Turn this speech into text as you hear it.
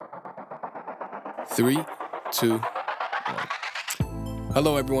Three, two, one.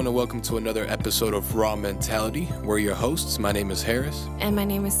 Hello, everyone, and welcome to another episode of Raw Mentality. We're your hosts. My name is Harris. And my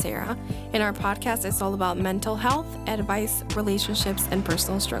name is Sarah. In our podcast, it's all about mental health, advice, relationships, and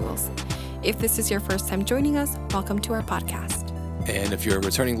personal struggles. If this is your first time joining us, welcome to our podcast. And if you're a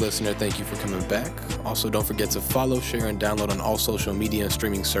returning listener, thank you for coming back. Also, don't forget to follow, share, and download on all social media and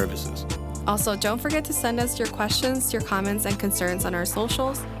streaming services. Also, don't forget to send us your questions, your comments, and concerns on our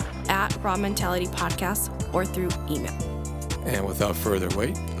socials at Raw Mentality Podcast or through email. And without further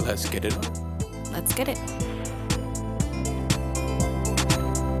wait, let's get it on. Let's get it.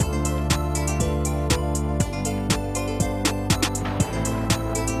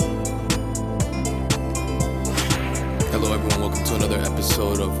 Hello, everyone. Welcome to another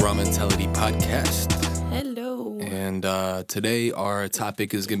episode of Raw Mentality Podcast. Hello. And today our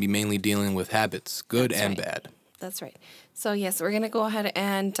topic is going to be mainly dealing with habits, good and bad. That's right. So, yes, we're going to go ahead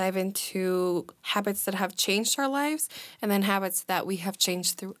and dive into habits that have changed our lives and then habits that we have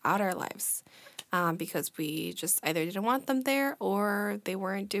changed throughout our lives because we just either didn't want them there or they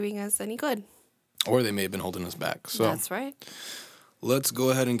weren't doing us any good. Or they may have been holding us back. So that's right. Let's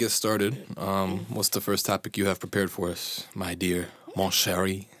go ahead and get started. What's the first topic you have prepared for us, my dear, mon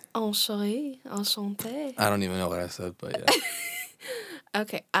chéri? Enchanté, enchanté. I don't even know what I said, but yeah.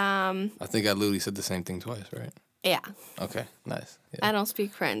 Okay. I think I literally said the same thing twice, right? Yeah. Okay, nice. Yeah. I don't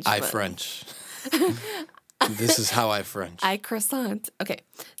speak French. I French. This is how I French. I croissant. Okay.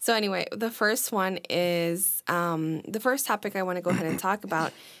 So anyway, the first one is, the first topic I want to go ahead and talk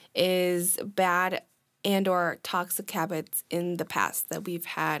about is bad and or toxic habits in the past that we've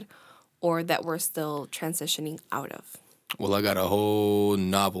had or that we're still transitioning out of. Well, I got a whole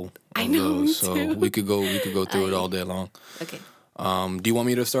novel of I know, those, me so too. we could go through it all day long. Okay. Do you want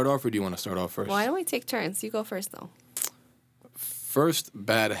me to start off, or do you want to start off first? Why don't we take turns? You go first, though. First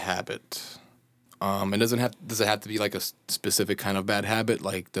bad habit. Does it have to be like a specific kind of bad habit?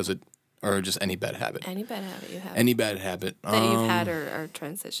 Like, does it, or just any bad habit? Any bad habit you have. Any bad habit that you've had or are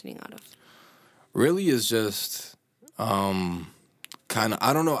transitioning out of. Really is just kind of,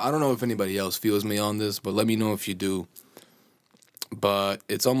 I don't know if anybody else feels me on this, but let me know if you do. But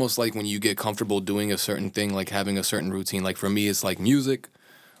it's almost like when you get comfortable doing a certain thing, like having a certain routine. Like for me, it's like music.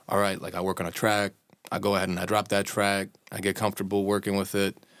 All right, like I work on a track. I go ahead and I drop that track. I get comfortable working with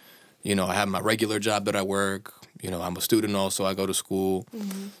it. You know, I have my regular job that I work. You know, I'm a student also. I go to school.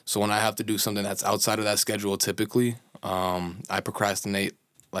 Mm-hmm. So when I have to do something that's outside of that schedule, typically, I procrastinate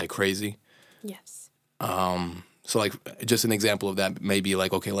like crazy. Yes. So like just an example of that may be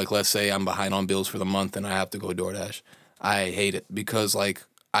like, okay, like let's say I'm behind on bills for the month and I have to go DoorDash. I hate it because like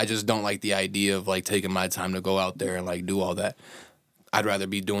I just don't like the idea of like taking my time to go out there and like do all that. I'd rather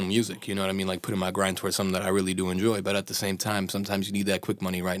be doing music, you know what I mean? Like putting my grind towards something that I really do enjoy. But at the same time, sometimes you need that quick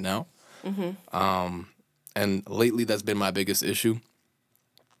money right now. Mm-hmm. And lately that's been my biggest issue.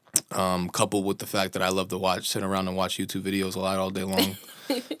 Coupled with the fact that I love to sit around and watch YouTube videos a lot all day long.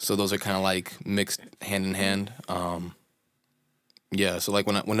 So those are kind of like mixed hand in hand. Yeah, so like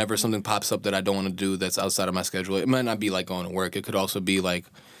whenever something pops up that I don't want to do that's outside of my schedule, it might not be like going to work. It could also be like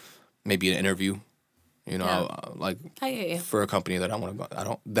maybe an interview, you know, like for a company that I want to go.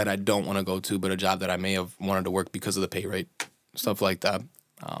 I don't want to go to, but a job that I may have wanted to work because of the pay rate, stuff like that.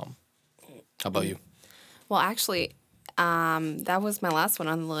 How about you? Well, actually, that was my last one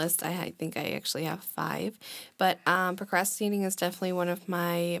on the list. I think I actually have 5. But procrastinating is definitely one of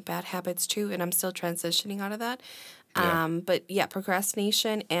my bad habits too, and I'm still transitioning out of that. Yeah. But yeah,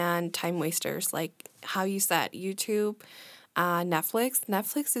 procrastination and time wasters, like how you said, YouTube, Netflix.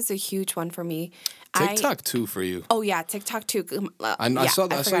 Netflix is a huge one for me. TikTok too for you. Oh yeah, TikTok too. I saw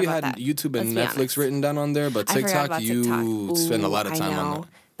you had that. YouTube and Let's Netflix written down on there, but TikTok, you spend a lot of time on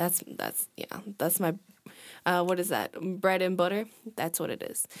that. That's my what is that? Bread and butter? That's what it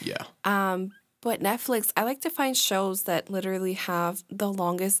is. Yeah. But Netflix, I like to find shows that literally have the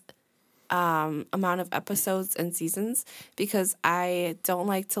longest amount of episodes and seasons because I don't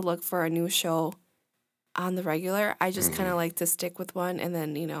like to look for a new show on the regular. I just kind of like to stick with one and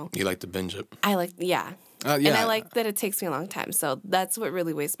then, you know. You like to binge it. Yeah. And I like that it takes me a long time. So that's what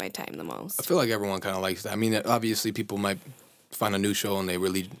really wastes my time the most. I feel like everyone kind of likes that. I mean, obviously people might find a new show and they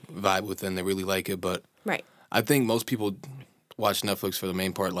really vibe with it and they really like it, but right. I think most people watch Netflix for the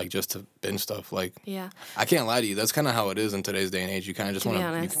main part, like just to binge stuff. Like, yeah, I can't lie to you. That's kind of how it is in today's day and age. You kind of just want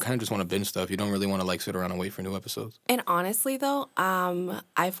to binge stuff. You don't really want to like sit around and wait for new episodes. And honestly, though,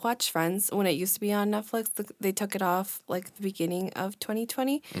 I've watched Friends when it used to be on Netflix. They took it off like the beginning of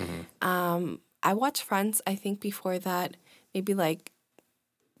 2020. Mm-hmm. I watched Friends. I think before that, maybe like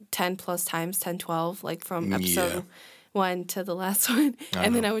 10 plus times, 10, 12, like from episode one to the last one,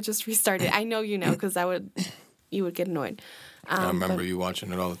 and then know. I would just restart it. I know you know because you would get annoyed. I remember you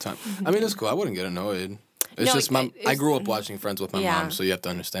watching it all the time. I mean, it's cool. I wouldn't get annoyed. It's just I grew up watching Friends with my mom, so you have to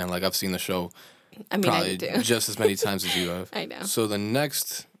understand. Like, I've seen the show probably just as many times as you have. I know. So the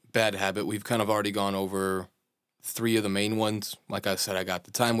next bad habit, we've kind of already gone over 3 of the main ones. Like I said, I got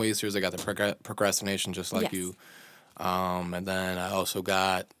the time wasters, I got the procrastination, just like you. And then I also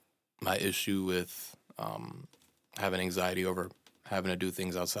got my issue with having anxiety over having to do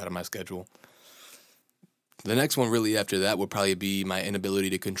things outside of my schedule. The next one really after that would probably be my inability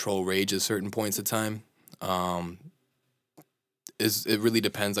to control rage at certain points of time. It really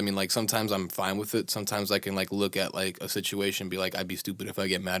depends. I mean, like, sometimes I'm fine with it. Sometimes I can, like, look at, like, a situation and be like, I'd be stupid if I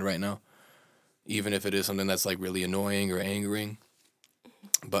get mad right now. Even if it is something that's, like, really annoying or angering.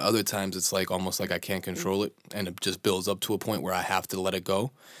 But other times it's, like, almost like I can't control it. And it just builds up to a point where I have to let it go.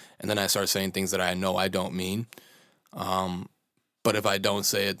 And then I start saying things that I know I don't mean. But if I don't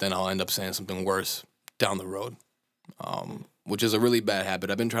say it, then I'll end up saying something worse down the road, which is a really bad habit.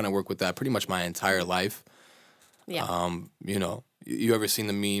 I've been trying to work with that pretty much my entire life. Yeah. You know, you ever seen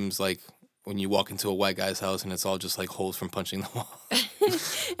the memes, like, when you walk into a white guy's house and it's all just, like, holes from punching the wall?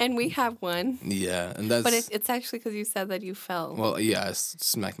 And we have one. Yeah, and that's... But it's actually because you said that you fell. Well, yeah, I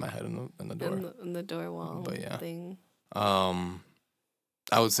smacked my head in the door. In the door wall thing.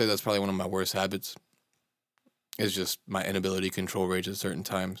 I would say that's probably one of my worst habits. Is just my inability to control rage at certain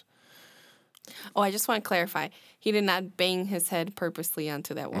times. Oh, I just want to clarify. He did not bang his head purposely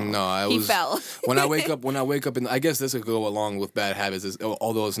onto that wall. No, he fell. when I wake up, I guess this would go along with bad habits.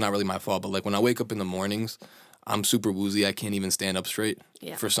 Although it's not really my fault, but like when I wake up in the mornings, I'm super woozy. I can't even stand up straight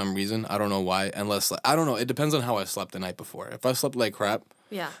for some reason. I don't know why. Unless, like, I don't know. It depends on how I slept the night before. If I slept like crap,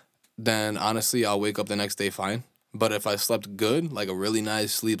 then honestly, I'll wake up the next day fine. But if I slept good, like a really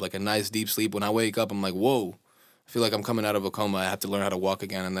nice sleep, like a nice deep sleep, when I wake up, I'm like, whoa. I feel like I'm coming out of a coma. I have to learn how to walk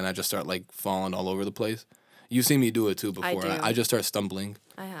again, and then I just start, like, falling all over the place. You've seen me do it, too, before. I just start stumbling.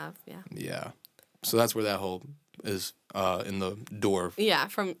 I have, yeah. Yeah. So that's where that hole is in the door. Yeah,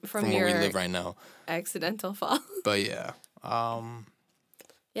 from where we live right now. Accidental fall. But, yeah.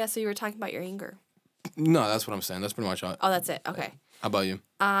 Yeah, so you were talking about your anger. No, that's what I'm saying. That's pretty much all. Oh, that's it. Okay. How about you?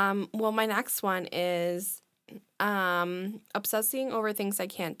 Well, my next one is obsessing over things I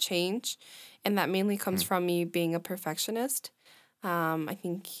can't change. And that mainly comes from me being a perfectionist. I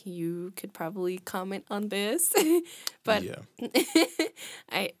think you could probably comment on this, but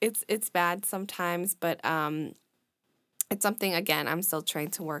it's bad sometimes. But it's something, again, I'm still trying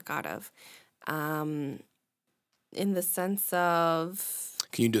to work out of. In the sense of,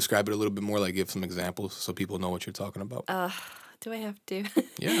 can you describe it a little bit more? Like, give some examples so people know what you're talking about. Do I have to?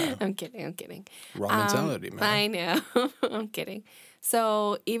 Yeah. I'm kidding. Raw mentality, man. I know. I'm kidding.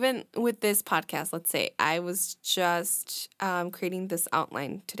 So even with this podcast, let's say I was just creating this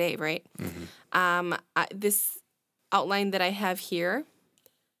outline today, right? Mm-hmm. This outline that I have here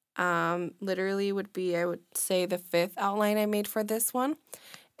literally would be, I would say, the 5th outline I made for this one.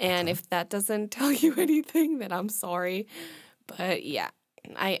 And if that doesn't tell you anything, then I'm sorry. But yeah,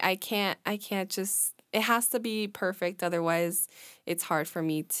 I can't just... It has to be perfect, otherwise it's hard for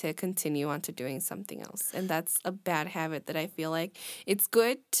me to continue on to doing something else. And that's a bad habit that I feel like it's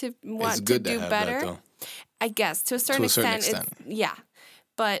good to want to do better. That, I guess, to a certain extent. Yeah.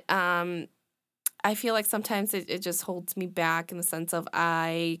 But I feel like sometimes it just holds me back in the sense of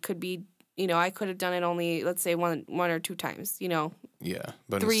I could be, I could have done it only, let's say, one or 2 times, Yeah,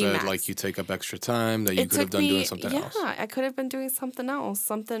 but 3 instead, max. Like, you take up extra time that you could have done doing something else. Yeah, I could have been doing something else.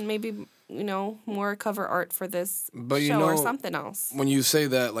 Something maybe, more cover art for this show or something else. When you say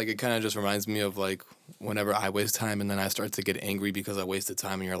that, like, it kind of just reminds me of, like, whenever I waste time and then I start to get angry because I wasted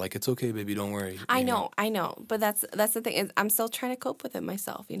time and you're like, it's okay, baby, don't worry. I know. But that's the thing. I'm still trying to cope with it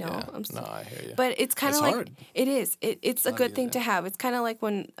myself, Yeah, no, I hear you. But it's kind of like... hard. It is. It's a good thing to have. It's kind of like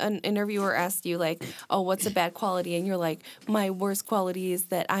when an interviewer asks you, like, oh, what's a bad quality? And you're like, my worst quality is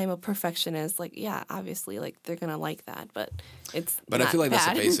that I'm a perfectionist. Like, yeah, obviously, like, they're going to like that, but it's But not I feel like bad.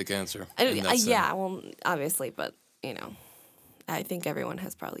 that's a basic answer. Yeah, well, obviously, but, I think everyone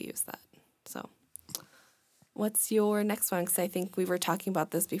has probably used that. So, what's your next one? Because I think we were talking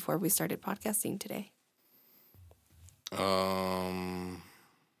about this before we started podcasting today.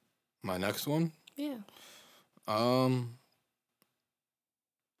 My next one? Yeah. I'm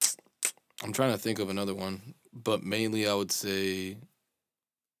trying to think of another one, but mainly I would say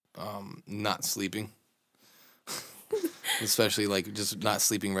not sleeping. Especially, like, just not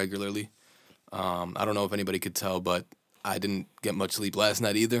sleeping regularly. I don't know if anybody could tell, but I didn't get much sleep last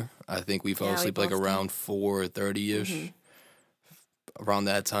night either. I think we fell asleep like around 4:30-ish, around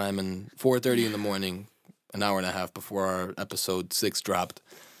that time. And 4:30 in the morning, an hour and a half before our episode 6 dropped.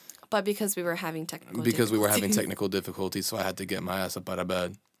 But because we were having technical Because we were having difficulties. technical difficulties, so I had to get my ass up out of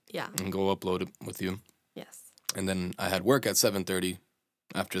bed Yeah. and go upload it with you. Yes. And then I had work at 7:30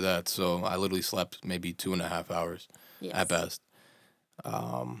 after that, so I literally slept maybe 2.5 hours Yes. at best.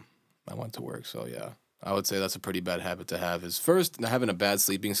 I went to work, so yeah. I would say that's a pretty bad habit to have. Is first, having a bad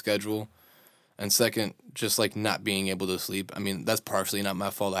sleeping schedule, and second, just like not being able to sleep. I mean, that's partially not my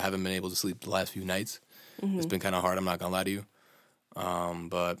fault. I haven't been able to sleep the last few nights. It's been kind of hard, I'm not gonna lie to you.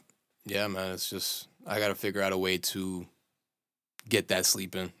 But yeah, man, it's just, I gotta figure out a way to get that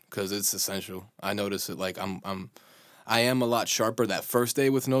sleep in, because it's essential. I notice it, like I am a lot sharper that first day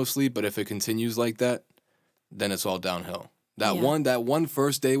with no sleep, but if it continues like that, then it's all downhill. That one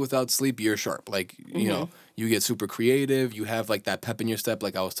first day without sleep, you're sharp. Like, you know, you get super creative, you have like that pep in your step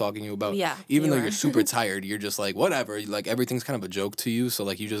like I was talking to you about. Yeah, Even you though were. you're super tired, you're just like, whatever. Like, everything's kind of a joke to you, so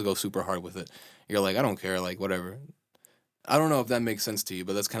like you just go super hard with it. You're like, I don't care, like whatever. I don't know if that makes sense to you,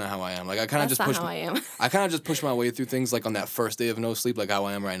 but that's kind of how I am. Like, I kind of That's just not push. how I am. I kind of just push my way through things, like on that first day of no sleep, like how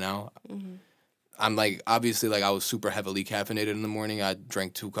I am right now. I'm like, obviously, like I was super heavily caffeinated in the morning. I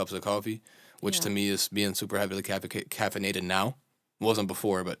drank 2 cups of coffee, which to me is being super heavily caffeinated now. Wasn't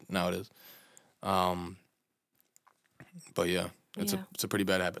before, but now it is. But yeah, it's a pretty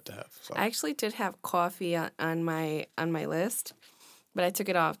bad habit to have. So. I actually did have coffee on my list, but I took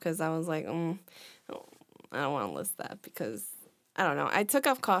it off because I was like, I don't want to list that because I don't know. I took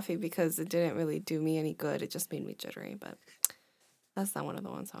off coffee because it didn't really do me any good. It just made me jittery, but that's not one of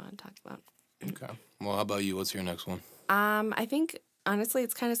the ones I want to talk about. Okay. Well, how about you? What's your next one? I think honestly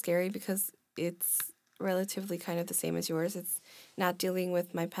it's kind of scary because it's relatively kind of the same as yours. It's not dealing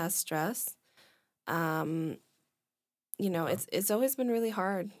with my past stress. You know, it's always been really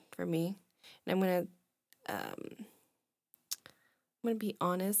hard for me, and I'm gonna be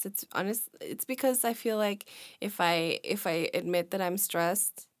honest. It's because I feel like if I admit that I'm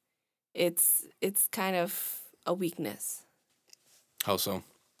stressed, it's kind of a weakness. How so?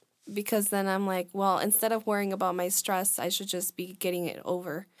 Because then I'm like, well, instead of worrying about my stress, I should just be getting it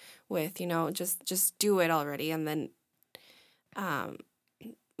over with, you know, just do it already. And then,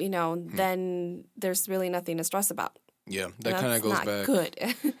 you know, then there's really nothing to stress about. Yeah, that kind of goes back. Good.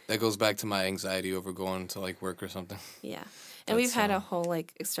 That goes back to my anxiety over going to like work or something. Yeah. And we've had a whole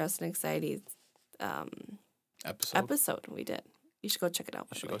like stress and anxiety episode we did. You should go check it out.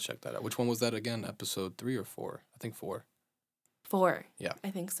 You should go check that out. Which one was that again? Episode 3 or 4? I think 4. 4. Yeah. I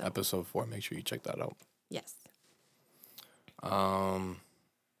think so. Episode 4. Make sure you check that out. Yes.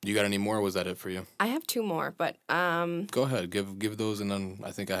 You got any more, or was that it for you? I have 2 more, but Go ahead. Give those, and then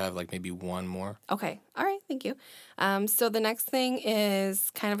I think I have like maybe 1 more. okay. All right, thank you. So the next thing is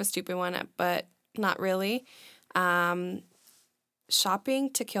kind of a stupid one, but not really.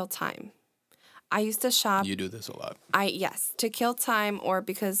 Shopping to kill time. I used to shop. You do this a lot. Yes, to kill time, or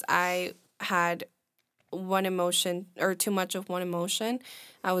because I had one emotion or too much of one emotion.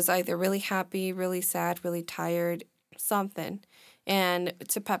 I was either really happy, really sad, really tired, something. And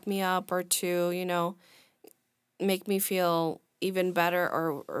to pep me up or to, you know, make me feel even better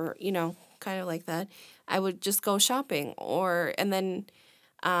or you know, kind of like that, I would just go shopping. And then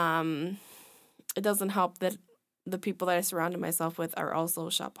it doesn't help that the people that I surrounded myself with are also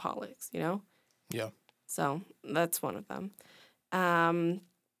shopaholics, you know? Yeah. So that's one of them.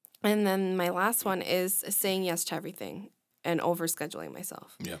 And then my last one is saying yes to everything and overscheduling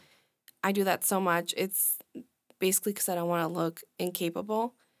myself. Yeah. I do that so much. It's basically because I don't want to look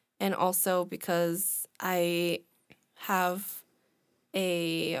incapable, and also because I have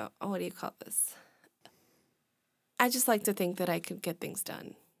what do you call this? I just like to think that I could get things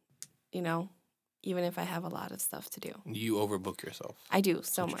done, you know, even if I have a lot of stuff to do. You overbook yourself. I do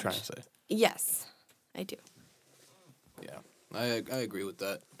so much. What you're trying to say? Yes, I do. Yeah, I agree with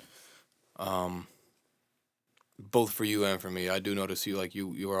that. Both for you and for me, I do notice you like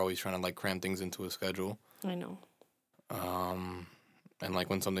you are always trying to like cram things into a schedule. I know. And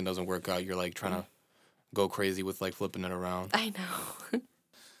like when something doesn't work out, you're like trying to go crazy with like flipping it around. I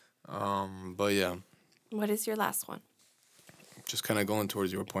know. But yeah. What is your last one? Just kind of going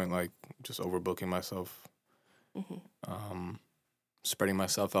towards your point, like just overbooking myself. Spreading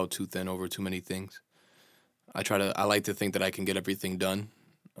myself out too thin over too many things. I like to think that I can get everything done,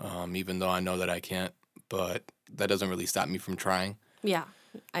 even though I know that I can't, but that doesn't really stop me from trying. Yeah,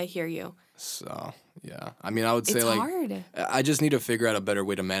 I hear you. So, yeah. I mean, I would say It's like hard. I just need to figure out a better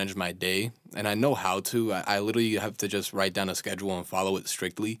way to manage my day, and I know how to. I literally have to just write down a schedule and follow it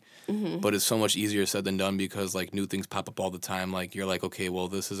strictly. But it's so much easier said than done because like new things pop up all the time. Like you're like, okay, well,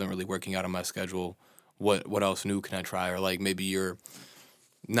 this isn't really working out on my schedule. What else new can I try? Or like maybe you're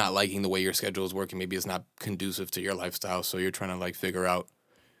not liking the way your schedule is working. Maybe it's not conducive to your lifestyle. So you're trying to like figure out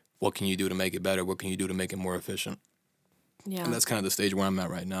what can you do to make it better? What can you do to make it more efficient? Yeah. And that's kind of the stage where I'm at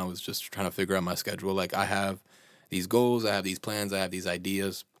right now, is just trying to figure out my schedule. Like, I have these goals, I have these plans, I have these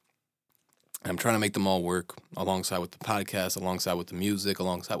ideas. I'm trying to make them all work alongside with the podcast, alongside with the music,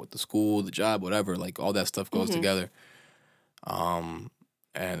 alongside with the school, the job, whatever. Like, all that stuff goes together. And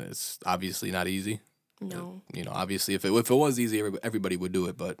it's obviously not easy. No. You know, obviously, if it was easy, everybody would do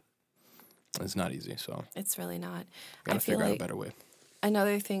it, but it's not easy. So It's really not. gotta I feel figure out a like better way.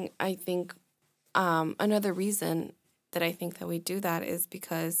 another thing I think, another reason that I think that we do that is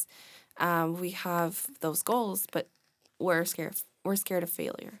because we have those goals, but we're scared. We're scared of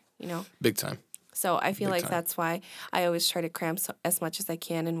failure, you know? Big time. So I feel Big like time. that's why I always try to cram as much as I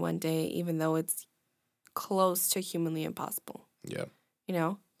can in one day, even though it's close to humanly impossible, Yeah. you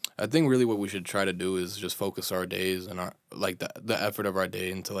know? I think really what we should try to do is just focus our days and our like the effort of our day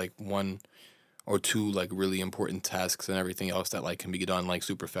into like one or two like really important tasks, and everything else that like can be done like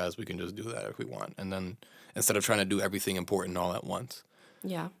super fast. We can just do that if we want, and then instead of trying to do everything important all at once,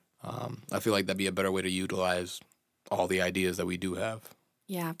 Yeah. I feel like that'd be a better way to utilize all the ideas that we do have.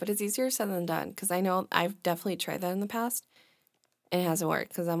 Yeah, but it's easier said than done because I know I've definitely tried that in the past and it hasn't worked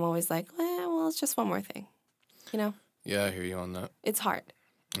because I'm always like, well, it's just one more thing, you know? Yeah, I hear you on that. It's hard.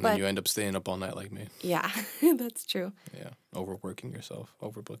 And But- then you end up staying up all night like me. Yeah, that's true. Yeah, overworking yourself,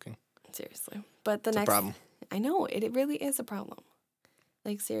 overbooking. Seriously. But the It's a next problem. I know it really is a problem.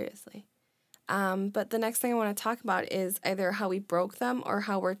 Like seriously. But the next thing I want to talk about is either how we broke them or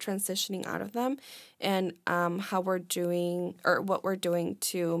how we're transitioning out of them, and how we're doing or what we're doing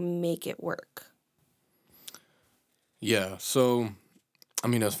to make it work. Yeah, so I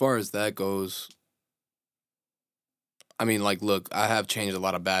mean, as far as that goes, I mean, like, look, I have changed a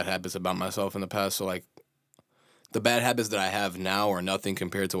lot of bad habits about myself in the past. So, like, the bad habits that I have now are nothing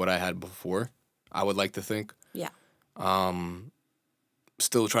compared to what I had before, I would like to think. Yeah.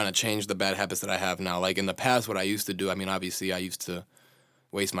 Still trying to change the bad habits that I have now. Like, in the past, what I used to do, I mean, obviously, I used to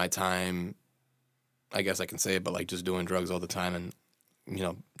waste my time, I guess I can say it, but, like, just doing drugs all the time and, you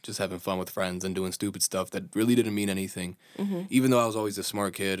know, just having fun with friends and doing stupid stuff that really didn't mean anything. Mm-hmm. Even though I was always a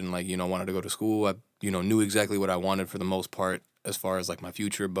smart kid and, like, you know, wanted to go to school, I, you know, knew exactly what I wanted for the most part as far as, like, my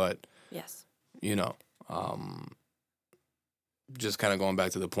future. But, Yes. you know, just kind of going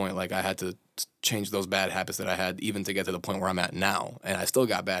back to the point, like, I had to change those bad habits that I had even to get to the point where I'm at now. And I still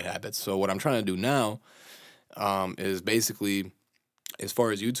got bad habits. So what I'm trying to do now is basically, as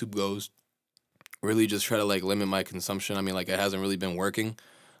far as YouTube goes, really just try to, like, limit my consumption. I mean, like, it hasn't really been working,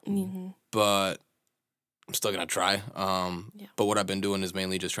 Mm-hmm. but I'm still going to try. Yeah. But what I've been doing is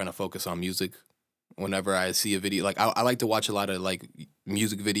mainly just trying to focus on music. Whenever I see a video, like, I like to watch a lot of, like,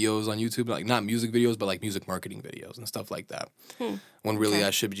 music videos on YouTube. Like, not music videos, but, like, music marketing videos and stuff like that. When really Okay.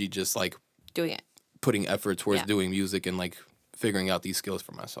 I should be just, like, Doing it. putting effort towards Yeah. doing music and, like, figuring out these skills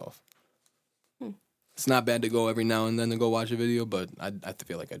for myself. Hmm. It's not bad to go every now and then to go watch a video, but I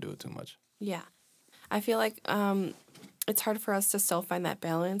feel like I do it too much. Yeah. I feel like it's hard for us to still find that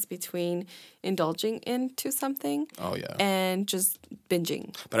balance between indulging into something Oh, yeah. and just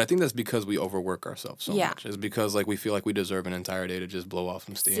binging. But I think that's because we overwork ourselves so Yeah. much. It's because, like, we feel like we deserve an entire day to just blow off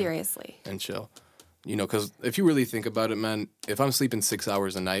some steam Seriously. and chill. You know, because if you really think about it, man, if I'm sleeping 6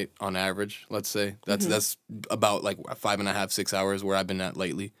 hours a night on average, let's say, that's about, like, 5.5, 6 hours where I've been at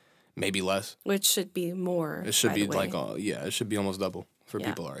lately, maybe less. Which should be more. It should by be, the way. like, it should be almost double for Yeah.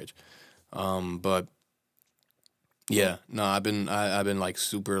 people our age. But, yeah, no, I've been like,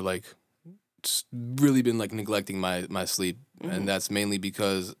 super, like, really been, like, neglecting my sleep. And that's mainly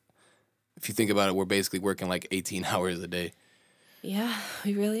because if you think about it, we're basically working, like, 18 hours a day. Yeah,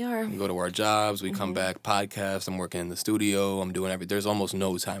 we really are. We go to our jobs, we come back, podcast, I'm working in the studio, I'm doing everything. There's almost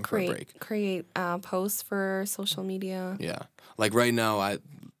no time for a break. Create posts for social media. Yeah. Like, right now,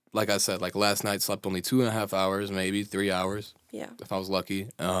 like I said, like, last night slept only 2.5 hours, maybe 3 hours, Yeah. if I was lucky.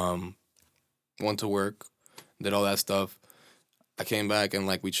 Went to work, did all that stuff. I came back and,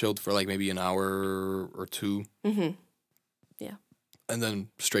 like, we chilled for, like, maybe an hour or two. Mm-hmm. Yeah. And then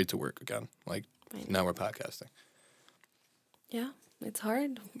straight to work again. Like, Right. now we're podcasting. Yeah, it's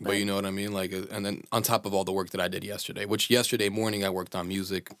hard. But you know what I mean? Like, and then on top of all the work that I did yesterday, which yesterday morning I worked on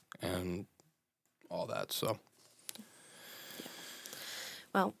music and all that, so.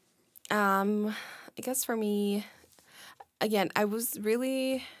 Well, I guess for me, again, I was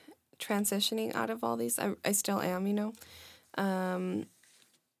really transitioning out of all these. I still am, you know.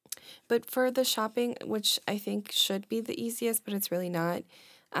 But for the shopping, which I think should be the easiest, but it's really not.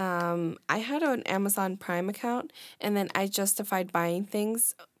 I had an Amazon Prime account, and then I justified buying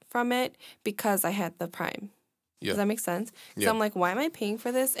things from it because I had the Prime. Yeah. Does that make sense? So Yeah. I'm like, why am I paying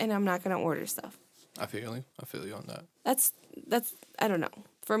for this and I'm not gonna order stuff? I feel you. I feel you on that. That's I don't know.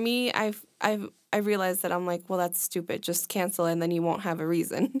 For me, I realized that I'm like, well, that's stupid. Just cancel it and then you won't have a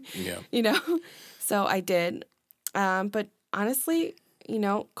reason. Yeah. You know? So I did. But honestly,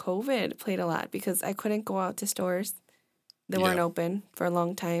 COVID played a lot because I couldn't go out to stores. They weren't Yeah. open for a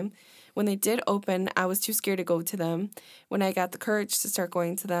long time. When they did open, I was too scared to go to them. When I got the courage to start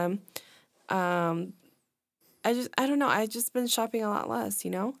going to them, I don't know. I just been shopping a lot less,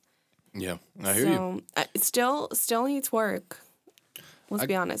 Yeah. I hear you. So it still needs work. Let's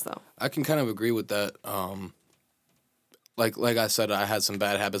be honest, though. I can kind of agree with that. Like I said, I had some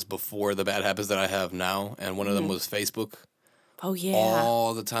bad habits before the bad habits that I have now, and one of them was Facebook. Oh yeah.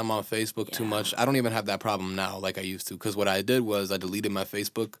 All the time on Facebook, too Yeah. much. I don't even have that problem now like I used to, because what I did was I deleted my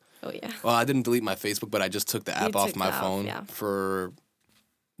Facebook. Oh yeah. Well, I didn't delete my Facebook, but I just took the app off took my it off, phone yeah. for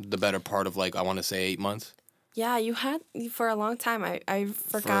the better part of, like, I want to say 8 months. Yeah, you had for a long time. I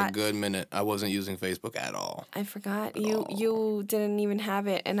For a forgot. good minute, I wasn't using Facebook at all. I forgot you didn't even have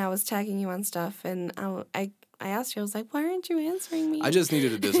it, and I was tagging you on stuff, and I asked you. I was like, "Why aren't you answering me?" I just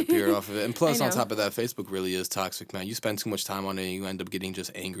needed to disappear off of it. And plus, I on know. top of that, Facebook really is toxic, man. You spend too much time on it, and you end up getting just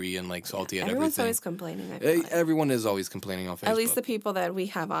angry and, like, salty at Everyone's everything. always complaining. I feel like. Everyone is always complaining on Facebook. At least the people that we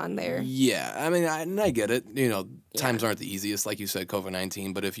have on there. Yeah, I mean, I get it. Times aren't the easiest, like you said,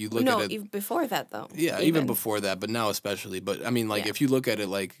 COVID-19. But if you look No, at it, even before that though. yeah, even before that, but now especially. But I mean, like, Yeah. if you look at it,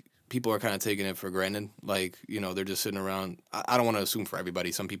 like, people are kind of taking it for granted. Like, they're just sitting around. I don't want to assume for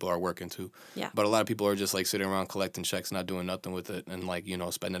everybody. Some people are working too. Yeah. But a lot of people are just, like, sitting around collecting checks, not doing nothing with it, and, like,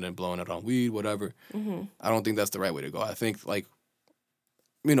 spending it and blowing it on weed, whatever. Mm-hmm. I don't think that's the right way to go. I think, like,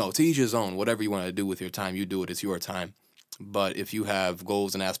 to each his own. Whatever you want to do with your time, you do it. It's your time. But if you have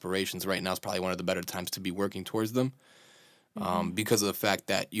goals and aspirations, right now is probably one of the better times to be working towards them, because of the fact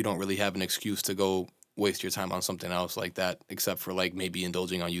that you don't really have an excuse to go waste your time on something else like that, except for, like, maybe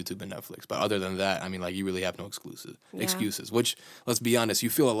indulging on YouTube and Netflix. But other than that, I mean, like, you really have no excuses. Which, let's be honest, you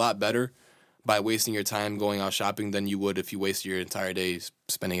feel a lot better by wasting your time going out shopping than you would if you wasted your entire day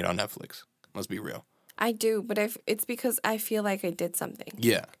spending it on Netflix. Let's be real. I do, but it's because I feel like I did something.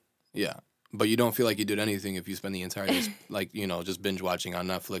 Yeah, yeah. But you don't feel like you did anything if you spend the entire day, like, just binge watching on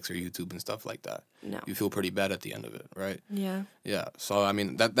Netflix or YouTube and stuff like that. No. You feel pretty bad at the end of it, right? Yeah. Yeah. So, I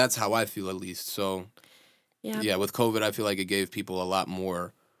mean, that's how I feel, at least. So, Yeah. with COVID, I feel like it gave people a lot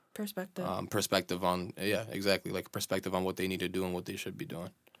more Perspective. perspective on, yeah, exactly, like, perspective on what they need to do and what they should be doing.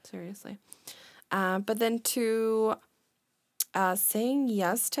 Seriously. But then to saying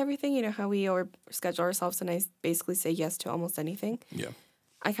yes to everything, how we schedule ourselves and I basically say yes to almost anything. Yeah.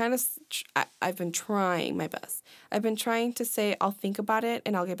 I kind of, I've been trying my best. I've been trying to say, I'll think about it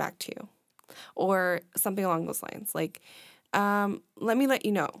and I'll get back to you. Or something along those lines. Like, let me let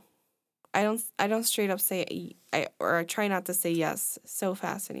you know. I don't straight up say, I try not to say yes so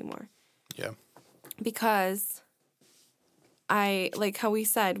fast anymore. Yeah. Because like how we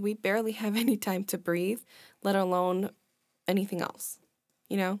said, we barely have any time to breathe, let alone anything else,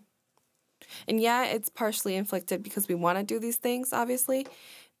 And yeah, it's partially inflicted because we want to do these things, obviously,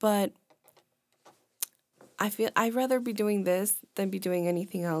 but I feel I'd rather be doing this than be doing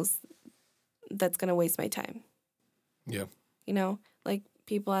anything else that's going to waste my time. Yeah. Like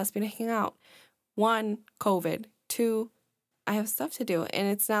people ask me to hang out. 1, COVID. 2, I have stuff to do. And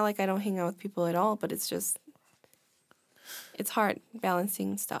it's not like I don't hang out with people at all, but it's just, it's hard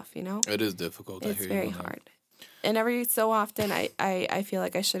balancing stuff, It is difficult. It's very hard. And every so often, I feel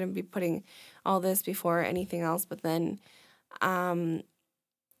like I shouldn't be putting all this before anything else. But then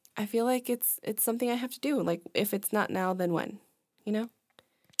I feel like it's something I have to do. Like, if it's not now, then when?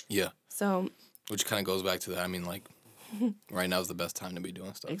 Yeah. So. Which kind of goes back to that. I mean, like, right now is the best time to be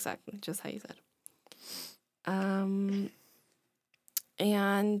doing stuff. Exactly. Just how you said.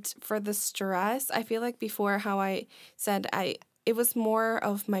 And for the stress, I feel like before how I said it was more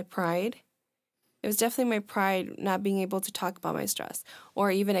of my pride. It was definitely my pride not being able to talk about my stress or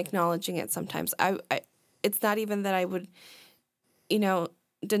even acknowledging it sometimes. It's not even that I would,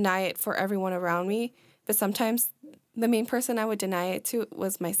 deny it for everyone around me, but sometimes the main person I would deny it to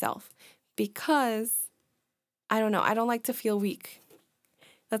was myself because, I don't know, I don't like to feel weak.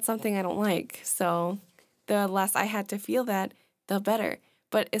 That's something I don't like. So the less I had to feel that, the better.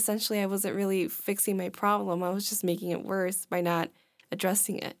 But essentially, I wasn't really fixing my problem. I was just making it worse by not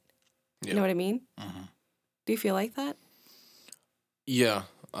addressing it. Yeah. You know what I mean? Mm-hmm. Do you feel like that? Yeah.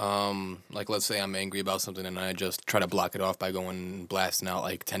 Like, let's say I'm angry about something and I just try to block it off by going blasting out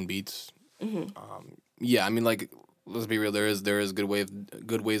like 10 beats. Mm-hmm. Yeah, I mean, like, let's be real. There is good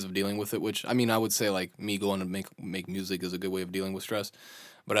ways of dealing with it. Which I mean, I would say like me going to make music is a good way of dealing with stress.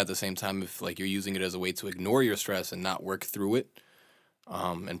 But at the same time, if like you're using it as a way to ignore your stress and not work through it,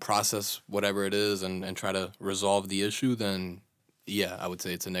 and process whatever it is and try to resolve the issue, then yeah, I would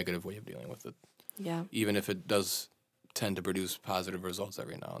say it's a negative way of dealing with it. Yeah. Even if it does tend to produce positive results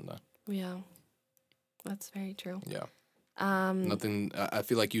every now and then. Yeah. That's very true. Yeah. Nothing. I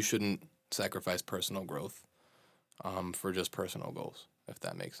feel like you shouldn't sacrifice personal growth for just personal goals, if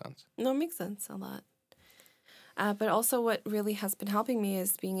that makes sense. No, it makes sense a lot. But also, what really has been helping me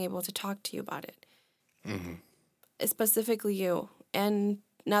is being able to talk to you about it. Mm-hmm. Specifically you. And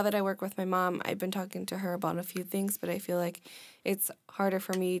now that I work with my mom, I've been talking to her about a few things, but I feel like it's harder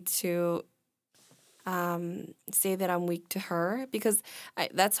for me to say that I'm weak to her because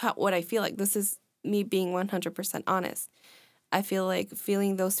that's what I feel like. This is me being 100% honest. I feel like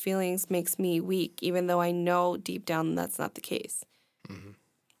feeling those feelings makes me weak, even though I know deep down that's not the case. Mm-hmm.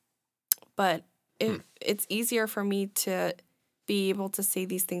 But it's easier for me to be able to say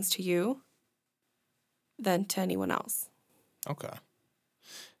these things to you than to anyone else. Okay.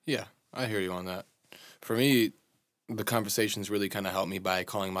 Yeah, I hear you on that. For me, the conversations really kind of help me by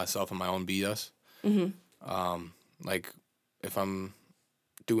calling myself in my own BS. Mm-hmm. Like, if I'm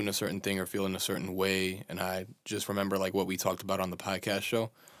doing a certain thing or feeling a certain way, and I just remember like what we talked about on the podcast show,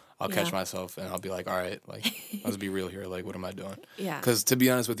 I'll catch myself and I'll be like, all right, like, let's be real here. Like, what am I doing? Yeah. Because to be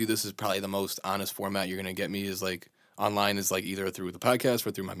honest with you, this is probably the most honest format you're going to get me is like online is like either through the podcast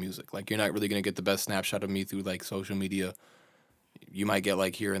or through my music. Like, you're not really going to get the best snapshot of me through like social media. You might get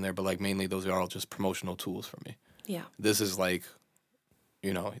like here and there, but like mainly those are all just promotional tools for me. Yeah. This is like,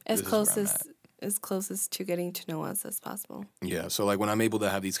 as close to getting to know us as possible. Yeah. So like when I'm able to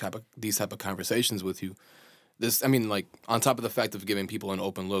have these type of conversations with you, this, I mean, like on top of the fact of giving people an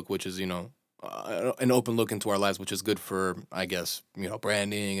open look, which is, an open look into our lives, which is good for, I guess,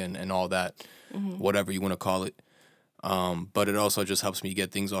 branding and all that, whatever you want to call it. But it also just helps me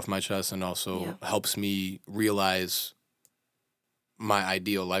get things off my chest and also helps me realize my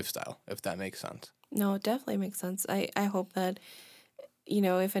ideal lifestyle, if that makes sense. No, it definitely makes sense. I hope that,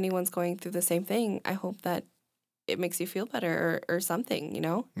 if anyone's going through the same thing, I hope that it makes you feel better or something,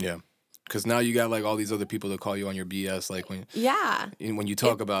 Yeah. Because now you got like all these other people that call you on your BS, like when you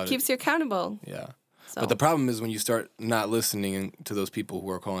talk about it. Keeps you accountable. Yeah. So. But the problem is when you start not listening to those people who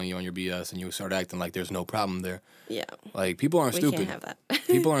are calling you on your BS and you start acting like there's no problem there. Yeah. Like people aren't stupid. We can't have that.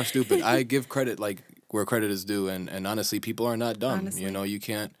 People aren't stupid. I give credit like where credit is due, and honestly, people are not dumb. Honestly. You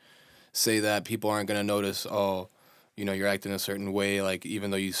can't say that people aren't gonna notice. Oh, you're acting a certain way, like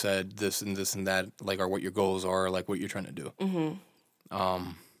even though you said this and that, like, or what your goals are, or, like what you're trying to do.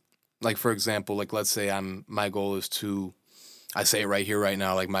 Mm-hmm. Like for example, like let's say my goal is to, I say it right here, right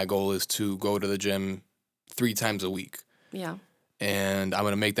now, like my goal is to go to the gym 3 times a week. Yeah. And I'm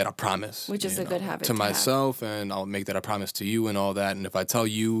gonna make that a promise, which is a good habit to myself, and I'll make that a promise to you and all that. And if I tell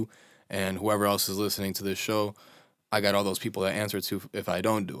you and whoever else is listening to this show, I got all those people to answer to if I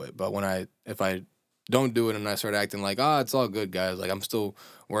don't do it. But if I don't do it and I start acting like, it's all good, guys, like I'm still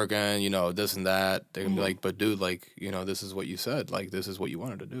working, this and that, they're gonna be like, but dude, like, this is what you said, like this is what you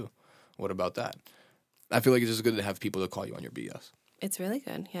wanted to do. What about that? I feel like it's just good to have people that call you on your BS. It's really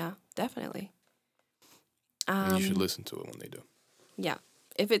good, yeah, definitely. And you should listen to it when they do. Yeah,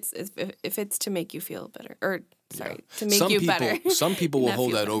 if it's to make you feel better, or to make you better. Some people will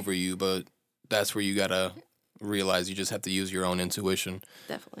hold that better. over you, but that's where you gotta realize you just have to use your own intuition.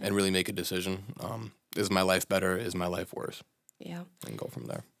 Definitely. And really make a decision. Is my life better? Is my life worse? Yeah. And go from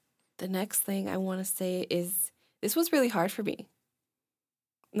there. The next thing I want to say is this was really hard for me.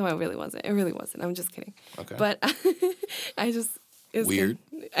 No, it really wasn't. It really wasn't. I'm just kidding. Okay. But it's weird.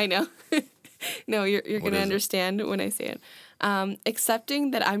 I know. No, you're going to understand when I say it.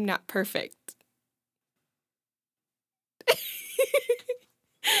 Accepting that I'm not perfect.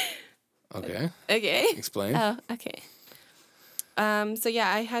 Okay. Okay. Explain. Oh, okay. So yeah,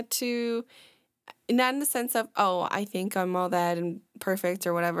 I had to, not in the sense of, I think I'm all that and perfect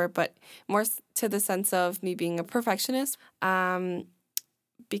or whatever, but more to the sense of me being a perfectionist.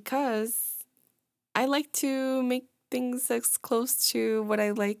 Because I like to make things as close to what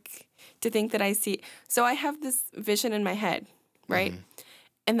I like to think that I see. So I have this vision in my head, right? Mm-hmm.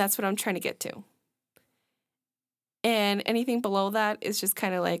 And that's what I'm trying to get to. And anything below that is just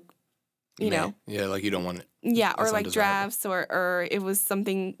kind of like, Yeah, like you don't want it. Yeah, or like drafts or it was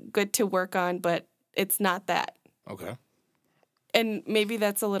something good to work on, but it's not that. Okay. And maybe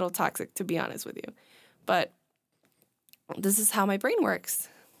that's a little toxic, to be honest with you. But this is how my brain works.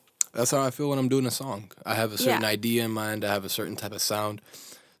 That's how I feel when I'm doing a song. I have a certain idea in mind. I have a certain type of sound.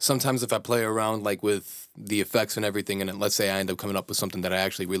 sometimes if I play around like with the effects and everything, and then let's say I end up coming up with something that I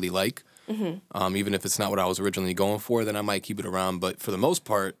actually really like, even if it's not what I was originally going for, then I might keep it around. But for the most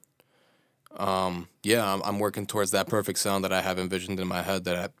part, I'm working towards that perfect sound that I have envisioned in my head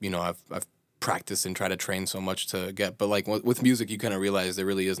that I've practiced and tried to train so much to get. But like with music, you kind of realize there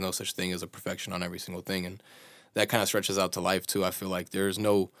really is no such thing as a perfection on every single thing, and that kind of stretches out to life too. I feel like there's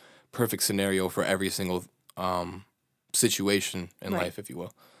no perfect scenario for every single situation in Right. life, if you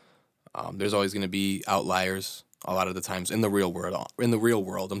will. There's always going to be outliers a lot of the times in the real world. In the real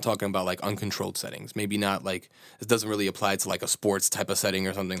world, I'm talking about like uncontrolled settings. Maybe not like it doesn't really apply to like a sports type of setting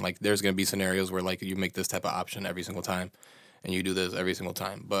or something. Like there's going to be scenarios where like you make this type of option every single time, and you do this every single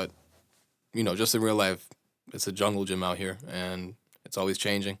time. But just in real life, it's a jungle gym out here, and it's always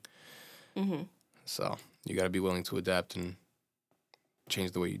changing. So you got to be willing to adapt and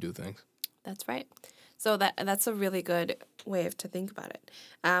change the way you do things. That's right. So that's a really good way to think about it,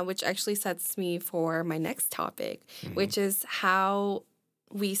 which actually sets me for my next topic, which is how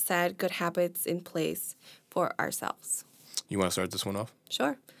we set good habits in place for ourselves. You want to start this one off?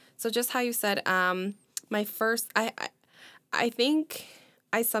 Sure. So just how you said, my first, I think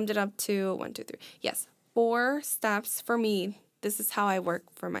I summed it up to 1, 2, 3. Yes, 4 steps for me. This is how I work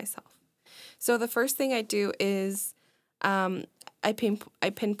for myself. So the first thing I do is I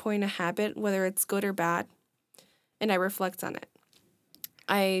pinpoint a habit, whether it's good or bad, and I reflect on it.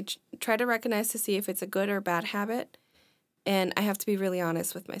 I try to recognize to see if it's a good or bad habit, and I have to be really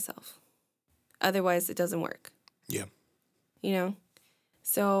honest with myself. Otherwise, it doesn't work. Yeah.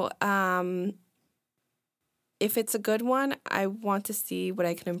 So if it's a good one, I want to see what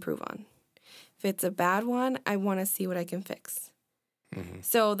I can improve on. If it's a bad one, I want to see what I can fix.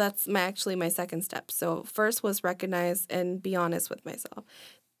 So that's actually my second step. So first was recognize and be honest with myself.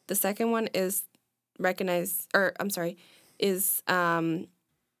 The second one is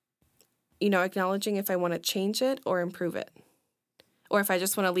acknowledging if I want to change it or improve it, or if I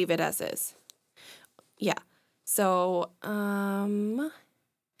just want to leave it as is. Yeah. So, and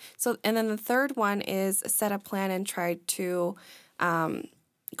then the third one is set a plan and try to, run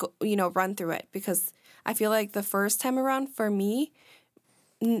through it, because I feel like the first time around for me,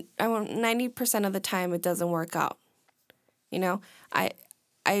 90% of the time it doesn't work out. I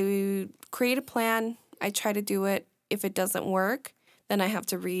create a plan. I try to do it. If it doesn't work, then I have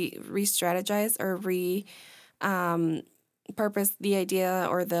to re-strategize or purpose the idea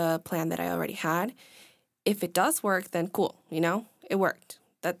or the plan that I already had. If it does work, then cool. It worked.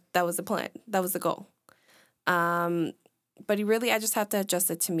 That was the plan. That was the goal. But I just have to adjust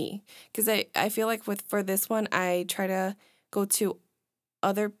it to me, because I feel like for this one, I try to go to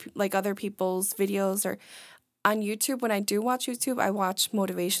other people's videos, or on YouTube. When I do watch YouTube, I watch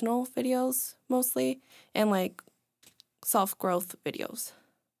motivational videos mostly, and like self-growth videos.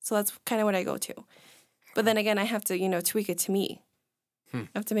 So that's kind of what I go to. But then again, I have to, tweak it to me. I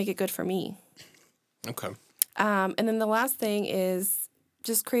have to make it good for me. Okay. And then the last thing is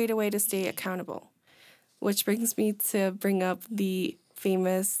just create a way to stay accountable, which brings me to bring up the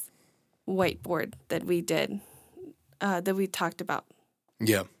famous whiteboard that we did, that we talked about.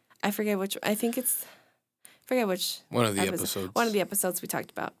 Yeah. I forget which. I forget which. One of the episodes. One of the episodes we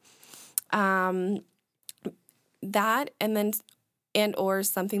talked about. That or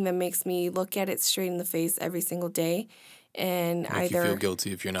something that makes me look at it straight in the face every single day, and Make you feel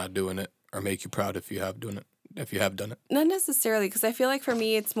guilty if you're not doing it, or make you proud if you have done it. Not necessarily, because I feel like for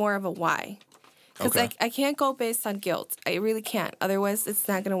me it's more of a why. Because I can't go based on guilt. I really can't. Otherwise, it's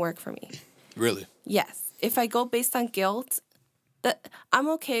not going to work for me. Really? Yes. If I go based on guilt, I'm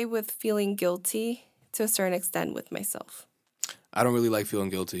okay with feeling guilty to a certain extent with myself. I don't really like feeling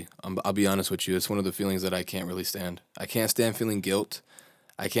guilty. I'll be honest with you. It's one of the feelings that I can't really stand. I can't stand feeling guilt.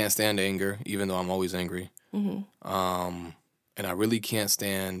 I can't stand anger, even though I'm always angry. And I really can't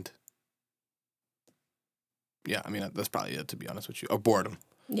stand... Yeah, I mean, that's probably it, to be honest with you. Or boredom.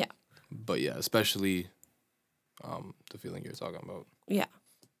 Yeah. But yeah, especially the feeling you're talking about. Yeah.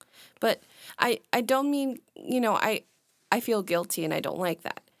 But I don't mean, I feel guilty and I don't like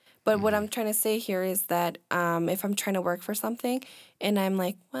that. But what I'm trying to say here is that if I'm trying to work for something and I'm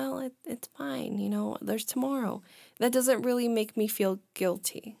like, well, it's fine, there's tomorrow, that doesn't really make me feel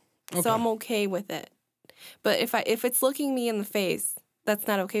guilty. Okay. So I'm okay with it. But if it's looking me in the face, that's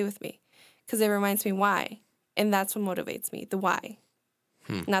not okay with me, because it reminds me why. And that's what motivates me, the why.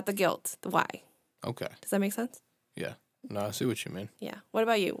 Not the guilt, the why. Okay. Does that make sense? Yeah. No, I see what you mean. Yeah. What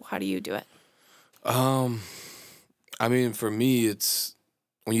about you? How do you do it? I mean, for me, it's...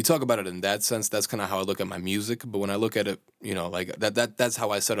 When you talk about it in that sense, that's kind of how I look at my music. But when I look at it, like that's how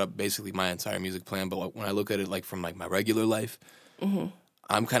I set up basically my entire music plan. But when I look at it like from like my regular life,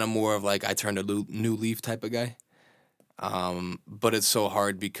 I'm kind of more of like I turned a new leaf type of guy. But it's so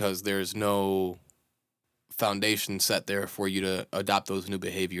hard because there's no foundation set there for you to adopt those new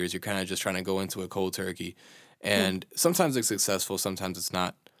behaviors. You're kind of just trying to go into a cold turkey. And sometimes it's successful, sometimes it's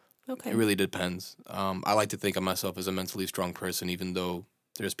not. Okay. It really depends. I like to think of myself as a mentally strong person, even though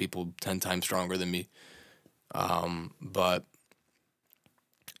there's people 10 times stronger than me. But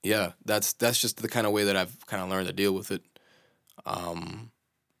yeah, that's just the kind of way that I've kind of learned to deal with it.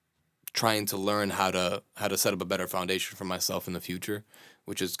 Trying to learn how to set up a better foundation for myself in the future,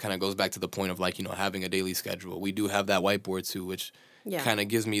 which is kind of goes back to the point of like, you know, having a daily schedule. We do have that whiteboard too, which Yeah. kind of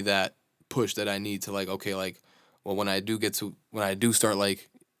gives me that push that I need to like, okay, like, well, when I do start like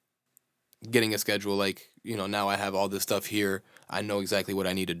getting a schedule, like, you know, now I have all this stuff here. I know exactly what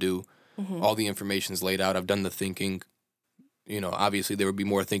I need to do. All the information's laid out. I've done the thinking. You know, obviously there would be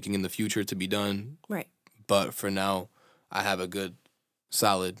more thinking in the future to be done. Right. But for now, I have a good,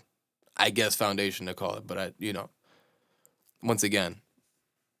 solid, I guess, foundation to call it. But once again,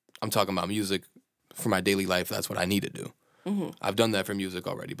 I'm talking about music for my daily life. That's what I need to do. I've done that for music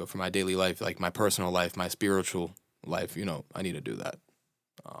already, but for my daily life, like my personal life, my spiritual life, you know, I need to do that,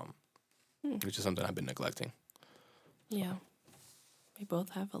 which is something I've been neglecting. Yeah. We both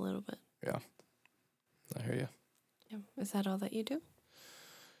have a little bit. Yeah, I hear you. Yeah. Is that all that you do?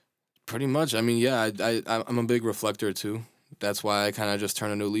 Pretty much. I mean, yeah, I'm a big reflector too. That's why I kind of just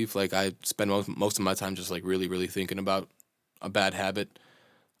turn a new leaf. Like I spend most of my time just like really, really thinking about a bad habit.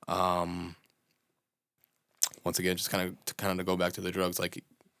 Once again, just kind of to go back to the drugs. Like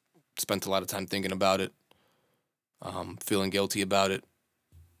spent a lot of time thinking about it, feeling guilty about it,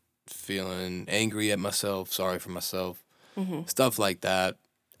 feeling angry at myself, sorry for myself, stuff like that.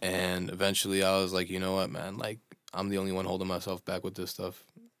 And eventually, I was like, you know what, man? Like I'm the only one holding myself back with this stuff.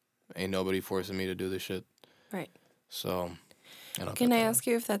 Ain't nobody forcing me to do this shit. Right. So, Can I ask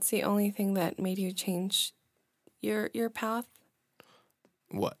you if that's the only thing that made you change your path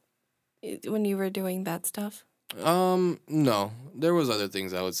what? when you were doing that stuff? No. There was other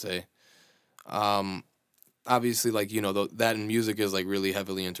things I would say. Obviously, like, you know, that and music is like really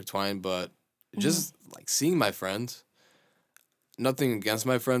heavily intertwined, but just like seeing my friends, nothing against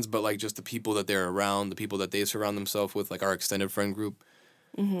my friends, but like just the people that they're around, the people that they surround themselves with, like our extended friend group.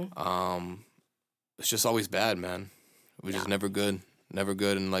 It's just always bad, man. It was just never good,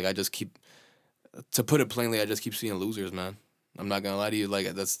 and like I just keep, to put it plainly, I just keep seeing losers, man. I'm not gonna lie to you, like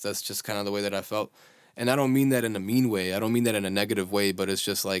that's just kind of the way that I felt, and I don't mean that in a mean way. I don't mean that in a negative way, but it's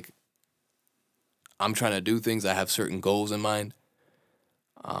just like I'm trying to do things. I have certain goals in mind,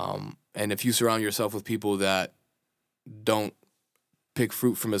 and if you surround yourself with people that don't pick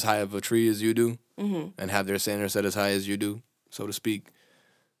fruit from as high of a tree as you do, and have their standards set as high as you do, so to speak,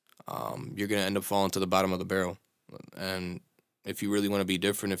 you're gonna end up falling to the bottom of the barrel. And if you really want to be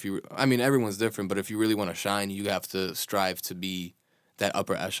different, I mean, everyone's different, but if you really want to shine, you have to strive to be that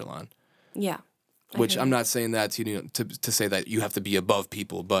upper echelon. Yeah. Which I'm not saying that to say that you have to be above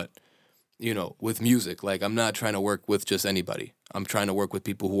people, but you know, with music, like I'm not trying to work with just anybody. I'm trying to work with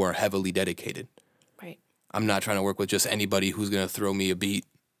people who are heavily dedicated. Right. I'm not trying to work with just anybody who's gonna throw me a beat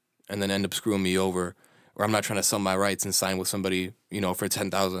and then end up screwing me over. Or I'm not trying to sell my rights and sign with somebody, you know, for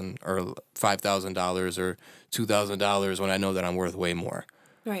 $10,000 or $5,000 or $2,000 when I know that I'm worth way more.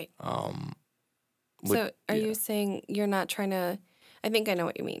 Right. So are you saying you're not trying to, I think I know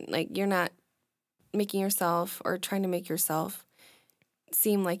what you mean. Like you're not making yourself or trying to make yourself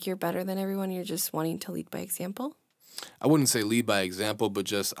seem like you're better than everyone. You're just wanting to lead by example? I wouldn't say lead by example, but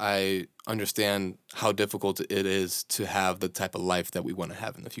just I understand how difficult it is to have the type of life that we want to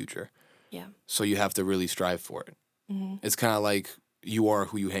have in the future. Yeah. So you have to really strive for it. It's kind of like you are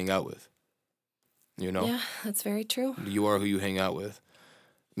who you hang out with. You know? Yeah, that's very true. You are who you hang out with.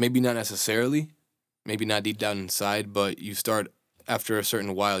 Maybe not necessarily, maybe not deep down inside, but you start, after a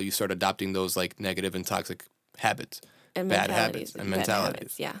certain while, you start adopting those like negative and toxic habits. And bad habits and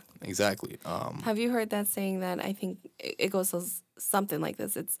mentalities. Habits, yeah. Exactly. Have you heard that saying that I think it goes something like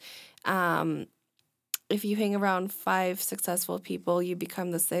this? It's if you hang around 5 successful people, you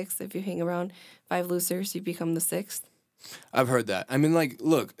become the 6th. If you hang around 5 losers, you become the 6th. I've heard that. I mean, like,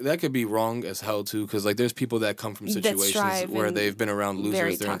 look, that could be wrong as hell, too, because, like, there's people that come from situations where they've been around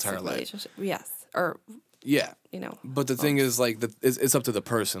losers their entire life. Yes. Or, yeah. You know. But the thing is, like, it's up to the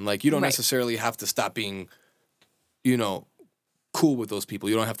person. Like, you don't necessarily have to stop being, you know, cool with those people.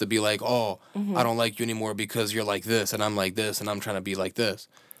 You don't have to be like, oh, I don't like you anymore because you're like this, and I'm like this, and I'm trying to be like this.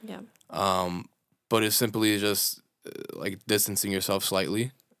 Yeah. But it's simply just like distancing yourself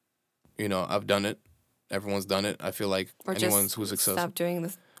slightly. You know, I've done it. Everyone's done it. I feel like or anyone who's successful. Stop doing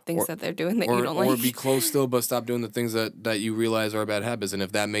this. things that they're doing that you don't or like. be close still, but stop doing the things that you realize are bad habits. And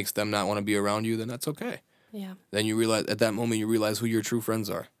if that makes them not want to be around you, then that's okay. Yeah, Then you realize at that moment you realize who your true friends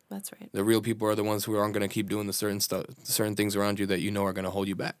are. that's right. The real people are the ones who aren't going to keep doing the certain things around you that you know are going to hold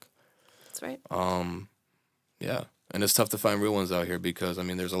you back. That's right. Yeah, and it's tough to find real ones out here because I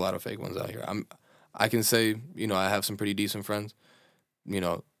mean, there's a lot of fake ones out here. I can say, I have some pretty decent friends.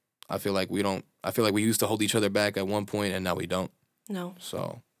 I feel like we don't. I feel like we used to hold each other back at one point, and now we don't. No.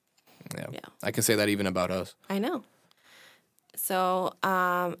 So, yeah, Yeah. I can say that even about us. I know. So,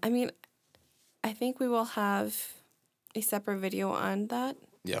 I mean, I think we will have a separate video on that.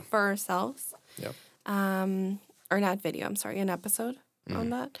 Yeah. For ourselves. Yeah. Or not video. I'm sorry, an episode on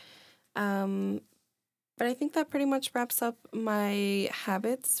that. But I think that pretty much wraps up my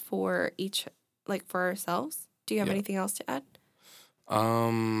habits for each, like for ourselves. Do you have anything else to add?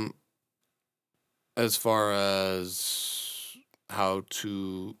 As far as how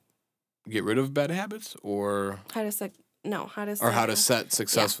to get rid of bad habits, or How to set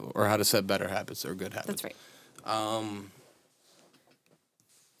successful, or how to set better habits or good habits. That's right.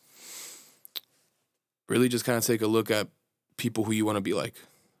 Really just kind of take a look at people who you want to be like.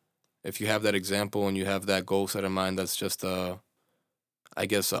 If you have that example and you have that goal set in mind, that's just a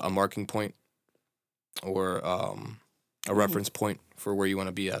marking point or a reference point for where you want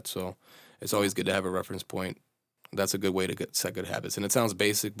to be at. So it's always good to have a reference point. That's a good way to set good habits. And it sounds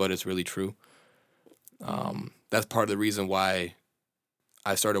basic, but it's really true. That's part of the reason why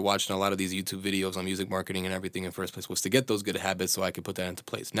I started watching a lot of these YouTube videos on music marketing and everything in the first place, was to get those good habits so I could put that into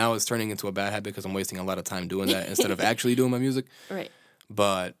place. Now it's turning into a bad habit because I'm wasting a lot of time doing that instead of actually doing my music. Right.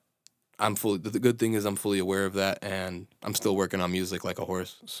 But the good thing is I'm fully aware of that, and I'm still working on music like a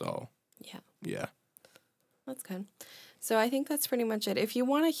horse. So, yeah. That's good. So I think that's pretty much it. If you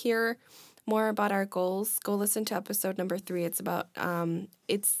want to hear more about our goals, go listen to episode number 3. It's about,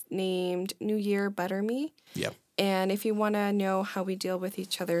 it's named New Year Better Me. Yeah. And if you want to know how we deal with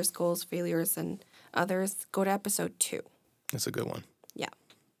each other's goals, failures, and others, go to episode 2. That's a good one. Yeah.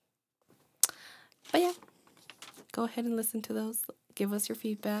 But yeah, go ahead and listen to those. Give us your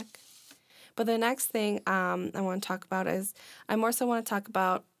feedback. But the next thing I want to talk about is I more so want to talk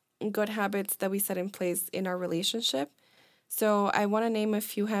about good habits that we set in place in our relationship. So I want to name a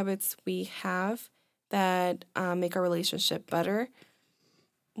few habits we have that make our relationship better,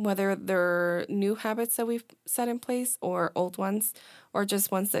 whether they're new habits that we've set in place or old ones, or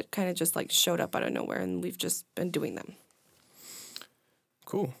just ones that kind of just like showed up out of nowhere and we've just been doing them.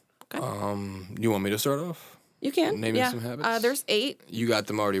 Cool. Okay. You want me to start off? You can. Naming some habits? There's 8. You got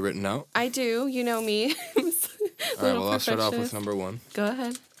them already written out? I do. You know me. All right, well, I'll start off with number 1. Go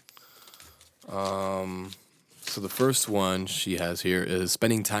ahead. So the first one she has here is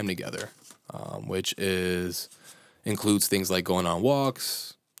spending time together, which includes things like going on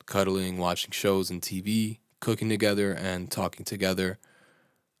walks, cuddling, watching shows and TV, cooking together, and talking together,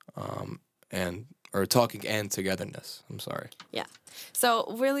 talking and togetherness. I'm sorry. Yeah.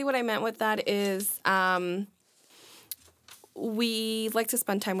 So really what I meant with that is we like to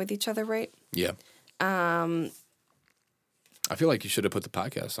spend time with each other, right? Yeah. I feel like you should have put the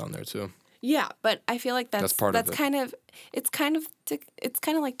podcast on there too. Yeah, but I feel like that's part of it. It's kind of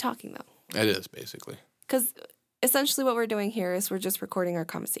like talking though. It is basically. Because essentially what we're doing here is we're just recording our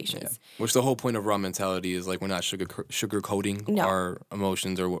conversations. Yeah. Which the whole point of Raw Mentality is, like, we're not sugarcoating our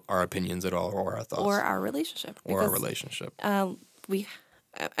emotions or our opinions at all, or our thoughts. Or our relationship. I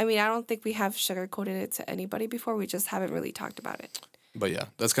don't think we have sugarcoated it to anybody before. We just haven't really talked about it. But yeah,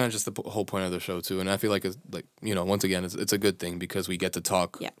 that's kind of just the whole point of the show too. And I feel like it's like, once again, it's a good thing because we get to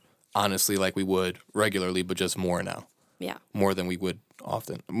talk honestly like we would regularly, but just more now. Yeah. More than we would in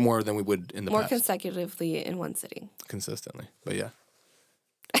the past. More consecutively in one sitting. Consistently. But yeah.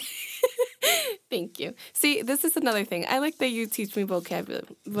 Thank you. See, this is another thing. I like that you teach me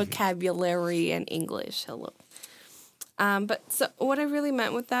vocabulary and English. Hello. But so what I really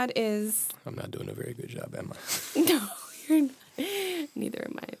meant with that is... I'm not doing a very good job, am I? No, you're not. Neither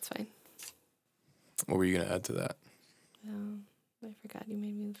am I. It's fine. What were you going to add to that? I forgot. You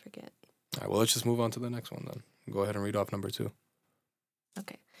made me forget. All right, well, let's just move on to the next one then. Go ahead and read off number 2.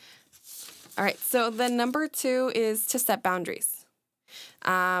 Okay. All right. So the number 2 is to set boundaries.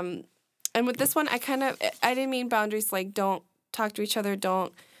 And with this one, I didn't mean boundaries like don't talk to each other,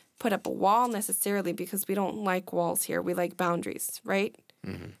 don't put up a wall necessarily, because we don't like walls here. We like boundaries, right?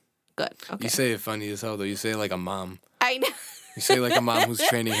 Mm-hmm. Good. Okay. You say it funny as hell, though. You say it like a mom. I know. You say like a mom who's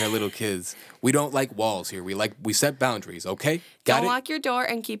training her little kids. We don't like walls here. We set boundaries, okay? Don't lock your door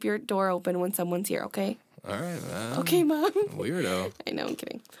and keep your door open when someone's here, okay? All right, man. Okay, Mom. Weirdo. I know, I'm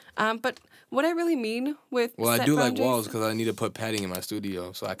kidding. But what I really mean with Well, I set do like boundaries, walls because I need to put padding in my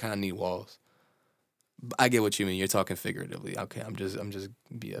studio, so I kind of need walls. I get what you mean. You're talking figuratively. Okay, I'm just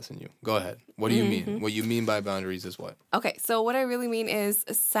BSing you. Go ahead. What do you mean? What you mean by boundaries is what? Okay, so what I really mean is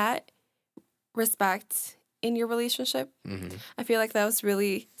set respect in your relationship. Mm-hmm. I feel like that was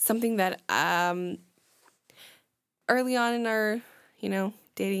really something that early on in our,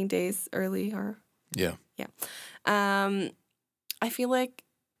 dating days, Yeah. I feel like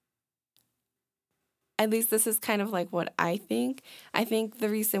at least this is kind of like what I think. I think the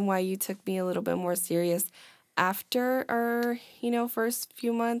reason why you took me a little bit more serious after our, first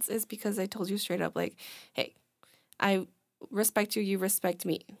few months is because I told you straight up, like, hey, I respect you, you respect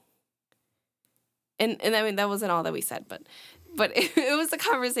me. And I mean, that wasn't all that we said, but it was a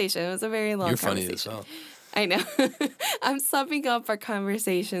conversation. It was a very long conversation. You're funny as hell. I know. I'm summing up our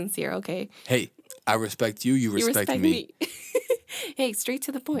conversations here, okay? Hey, I respect you, you respect me. Hey, straight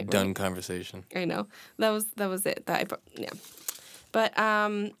to the point. Done right? conversation. I know. That was it. Yeah. But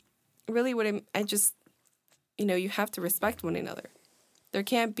really what I just, you have to respect one another. There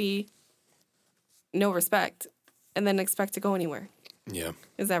can't be no respect and then expect to go anywhere. Yeah.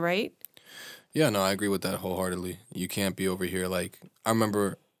 Is that right? Yeah, no, I agree with that wholeheartedly. You can't be over here like I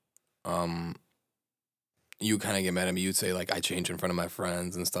remember you kind of get mad at me. You'd say like I change in front of my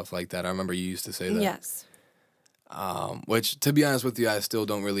friends and stuff like that. I remember you used to say that. Yes. Which, to be honest with you, I still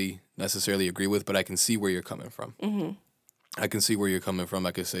don't really necessarily agree with, but I can see where you're coming from. Mm-hmm. I can see where you're coming from.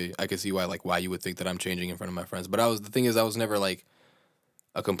 I could see why you would think that I'm changing in front of my friends. But I was never like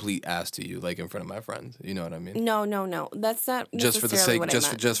a complete ass to you, like in front of my friends. You know what I mean? No. That's not Just for the sake, what I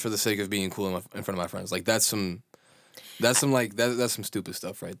meant. just for the sake of being cool in front of my friends. Like that's some stupid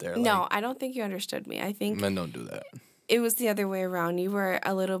stuff right there. No, Like, I don't think you understood me. I think men don't do that. it was the other way around. You were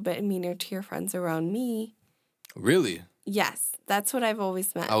a little bit meaner to your friends around me. Really? Yes, that's what I've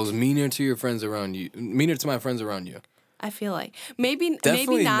always meant. I was meaner to your friends around you. Meaner to my friends around you. I feel like maybe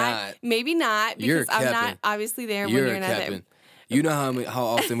Definitely not. Maybe not because You're I'm capping. not obviously there when You're you're not there. capping. You know how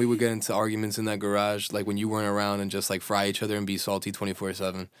often we would get into arguments in that garage, like when you weren't around, and just like fry each other and be salty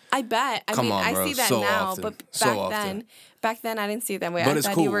 24/7. I bet. I Come mean, on, I bro. see that So now, often. but So often. back then I didn't see it that way. But I it's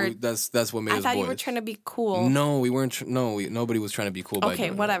thought cool. you were. That's what made I us thought boys. you were trying to be cool. No, we weren't. Nobody was trying to be cool. By Okay,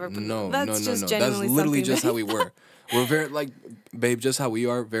 doing whatever. That. But No, that's no, just no. That's genuinely literally something just that- how we were. We're very like, babe, just how we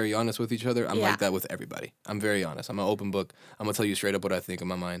are. Very honest with each other. I'm Yeah. like that with everybody. I'm very honest. I'm an open book. I'm gonna tell you straight up what I think in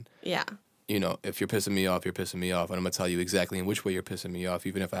my mind. Yeah. You know, if you're pissing me off, you're pissing me off. And I'm going to tell you exactly in which way you're pissing me off,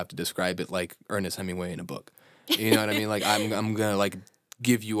 even if I have to describe it like Ernest Hemingway in a book. You know what I mean? Like, I'm going to, like,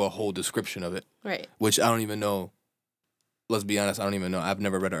 give you a whole description of it. Right. Which I don't even know. Let's be honest, I don't even know. I've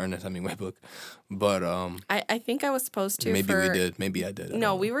never read an Ernest Hemingway book. But I think I was supposed to. maybe we did. Maybe I did.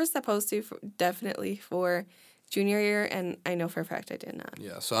 No, we were supposed to definitely for junior year, and I know for a fact I did not.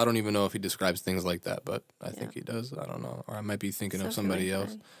 Yeah, so I don't even know if he describes things like that, but I think he does. I don't know. Or I might be thinking of somebody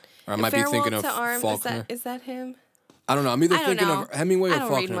else. Or I might be thinking of Faulkner. Is that him? I don't know. I'm either thinking know. of Hemingway I or don't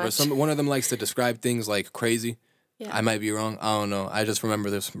read Faulkner, but much. one of them likes to describe things like crazy. Yeah. I might be wrong. I don't know. I just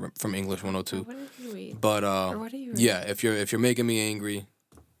remember this from English 102. What did you read? But what do you read? yeah, if you're making me angry,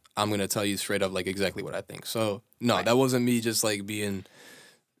 I'm gonna tell you straight up like exactly what I think. So no, Right. that wasn't me just like being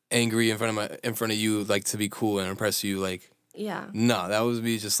angry in front of you like to be cool and impress you. Like Yeah. no, that was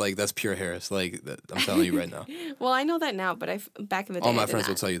me just like that's pure Harris. Like I'm telling you right now. Well, I know that now, but back in the day, All my I did friends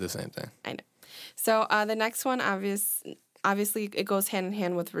will not. tell you the same thing. I know. So the next one, obviously, it goes hand in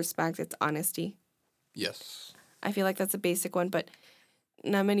hand with respect. It's honesty. Yes. I feel like that's a basic one, but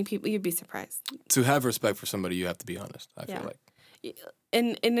not many people. You'd be surprised. To have respect for somebody, you have to be honest. I Yeah. feel like.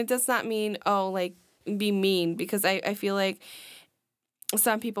 And it does not mean like be mean, because I feel like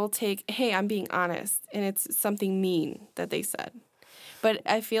some people take, hey, I'm being honest, and it's something mean that they said. But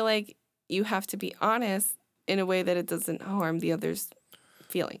I feel like you have to be honest in a way that it doesn't harm the other's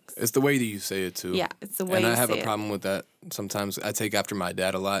feelings. It's the way that you say it too. Yeah, it's the way and you I have say a problem with that. Sometimes I take after my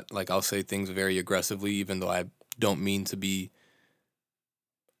dad a lot. Like I'll say things very aggressively, even though I don't mean to be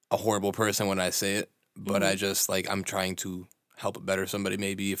a horrible person when I say it. But I just like I'm trying to help better somebody.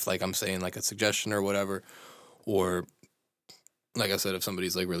 Maybe if like I'm saying like a suggestion or whatever, or like I said, if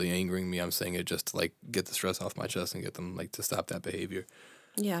somebody's like really angering me, I'm saying it just to like get the stress off my chest and get them like to stop that behavior.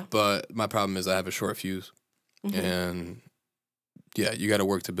 Yeah. But my problem is I have a short fuse, and yeah, you got to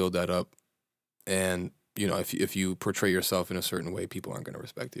work to build that up. And you know, if you portray yourself in a certain way, people aren't going to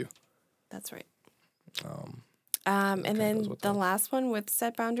respect you. That's right. That And kinda goes then with the that. last one with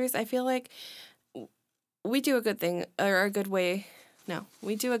set boundaries, I feel like we do a good thing, or a good way. No,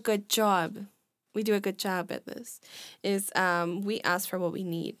 we do a good job. We do a good job at this. Is we ask for what we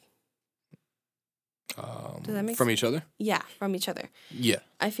need. Does that make From sense? each other? Yeah, from each other. Yeah.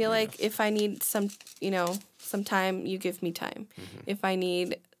 I feel like if I need some time, you give me time. If I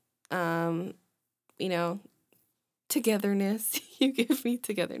need, togetherness, you give me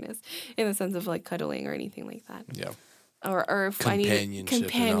togetherness in the sense of like cuddling or anything like that. Yeah. Or if I need Companionship and all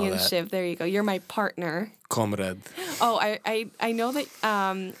that. companionship, there you go. You're my partner. Comrade. Oh, I know that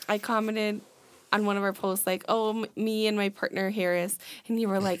I commented on one of our posts like, oh, me and my partner Harris, and you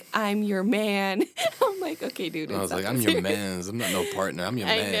were like, I'm your man. I'm like, okay, dude. I was it's like, not I'm this your serious. man's. I'm not no partner. I'm your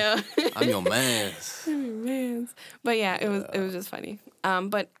I man. know. I'm your man's. I'm your man's. But yeah, it was just funny.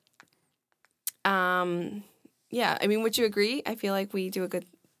 Yeah, I mean, would you agree? I feel like we do a good,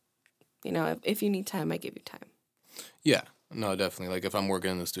 if you need time, I give you time. Yeah. No, definitely. Like if I'm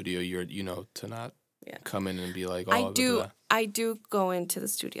working in the studio, you're to not come in and be like, oh, I do go into the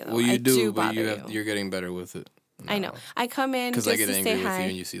studio though. Well, you I do, but bother you're getting better with it. I know. I come in Because just I get to angry say with hi. you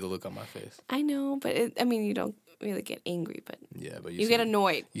and you see the look on my face. I know, but you don't really get angry, but Yeah, but you get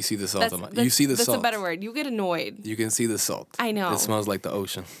annoyed. You see the salt on my. You see the salt. That's a better word. You get annoyed. You can see the salt. I know. It smells like the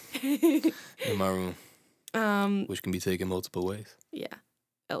ocean in my room. Which can be taken multiple ways. Yeah.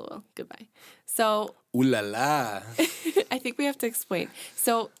 LOL. Goodbye. So. Ooh la la. I think we have to explain.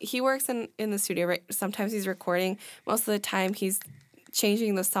 So he works in the studio, right? Sometimes he's recording. Most of the time he's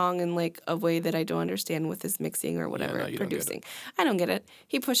changing the song in like a way that I don't understand with his mixing or whatever, producing. I don't get it.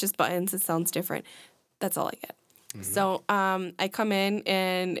 He pushes buttons. It sounds different. That's all I get. Mm-hmm. So I come in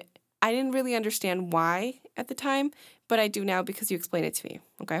and I didn't really understand why at the time, but I do now because you explained it to me.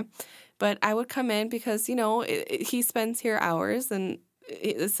 Okay. But I would come in because, he spends here hours and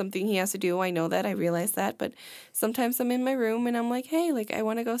it's something he has to do. I know that. I realize that. But sometimes I'm in my room and I'm like, hey, like, I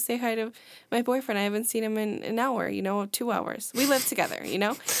want to go say hi to my boyfriend. I haven't seen him in an hour, 2 hours. We live together,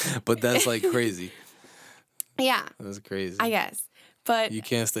 But that's like crazy. Yeah. That's crazy. I guess. But you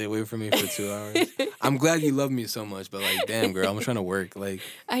can't stay away from me for 2 hours. I'm glad you love me so much, but like, damn, girl, I'm trying to work. Like,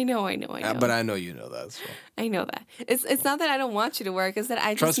 I know. But I know you know that. So. I know that. It's not that I don't want you to work. It's that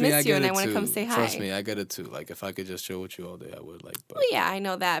I Trust just miss you and I want to come say hi. Trust me, I get it too. Like, if I could just chill with you all day, I would. Like, but well, yeah, I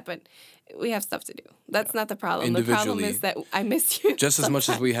know that, but we have stuff to do. That's not the problem. The problem is that I miss you. Just as much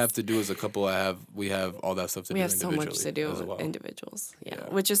as we have to do as a couple, we have all that stuff to do. We have so much to do as well. Individuals. Yeah,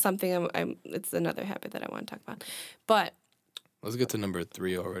 which is something it's another habit that I want to talk about, but. Let's get to number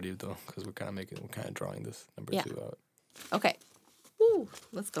 3 already, though, because we're kind of drawing this number 2 out. Okay. Woo,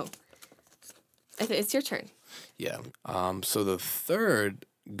 let's go. It's your turn. Yeah. So the third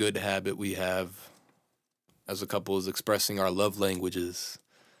good habit we have as a couple is expressing our love languages.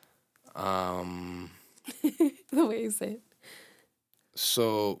 The way you say it.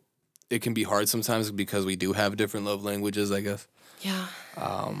 So it can be hard sometimes because we do have different love languages, I guess. Yeah.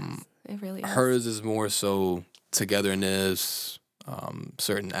 It really is. Hers is more so togetherness,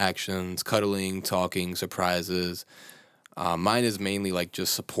 certain actions, cuddling, talking, surprises. Mine is mainly like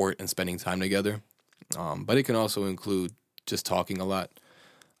just support and spending time together. But it can also include just talking a lot.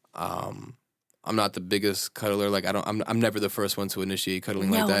 I'm not the biggest cuddler. Like I'm never the first one to initiate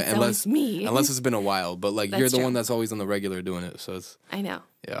cuddling like that. Unless me. Unless it's been a while. But like you're the one that's always on the regular doing it. So it's I know.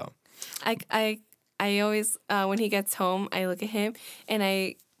 Yeah. I always when he gets home, I look at him and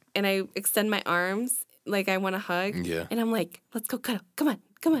I extend my arms like I want to hug. Yeah. And I'm like, let's go cuddle. Come on.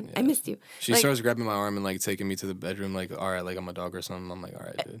 Yeah. I missed you. She starts grabbing my arm and like taking me to the bedroom like, all right, like I'm a dog or something. I'm like, all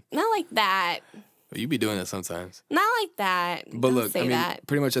right, dude. Not like that. But you be doing it sometimes. Not like that. But Don't look, say that.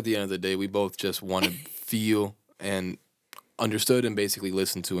 Pretty much at the end of the day, we both just want to feel and understood and basically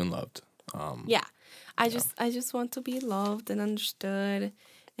listened to and loved. Yeah. I just want to be loved and understood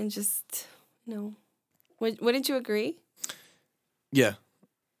and just, Wouldn't you agree? Yeah.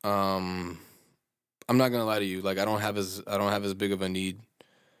 I'm not gonna lie to you. Like I don't have as big of a need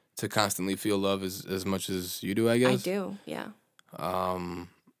to constantly feel love as much as you do, I guess. I do, yeah.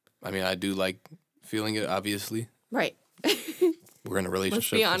 I do like feeling it, obviously. Right. We're in a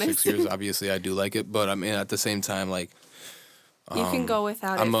relationship for 6 years. Obviously, I do like it, but at the same time, like you can go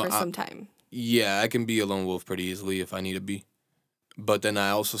without it for some time. Yeah, I can be a lone wolf pretty easily if I need to be, but then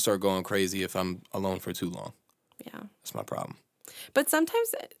I also start going crazy if I'm alone for too long. Yeah, that's my problem. But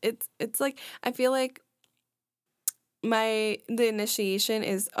sometimes it's like I feel like the initiation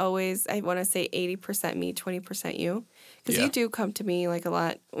is always, I want to say 80% me, 20% you, because you do come to me like a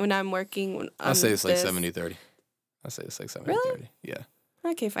lot when I'm working. I say it's like 70-30. I say it's like 70-30. Really? Yeah.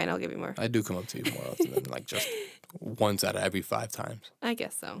 Okay, fine. I'll give you more. I do come up to you more often than like just once out of every 5 times. I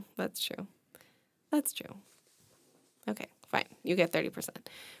guess so. That's true. Okay, fine. You get 30%.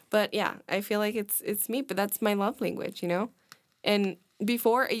 But yeah, I feel like it's me, but that's my love language, And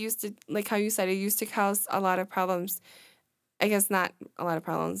before, I used to, like how you said, it used to cause a lot of problems I guess not a lot of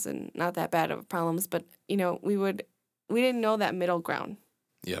problems and not that bad of problems, but we didn't know that middle ground.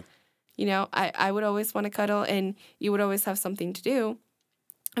 Yeah. I would always want to cuddle, and you would always have something to do.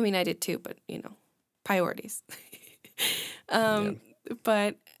 I mean, I did too, but priorities. Yeah.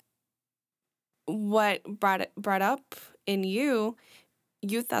 But what brought up in you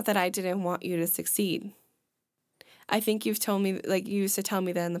thought that I didn't want you to succeed. I think you've told me, like, you used to tell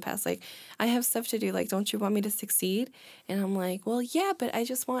me that in the past, like, I have stuff to do, like, don't you want me to succeed? And I'm like, well, yeah, but I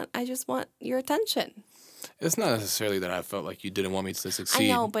just want your attention. It's not necessarily that I felt like you didn't want me to succeed.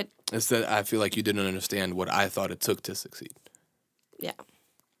 I know, but it's that I feel like you didn't understand what I thought it took to succeed. Yeah.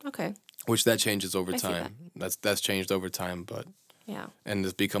 Okay. Which that changes over I see time. That's changed over time, but yeah. And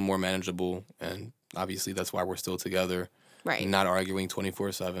it's become more manageable, and obviously that's why we're still together. Right. Not arguing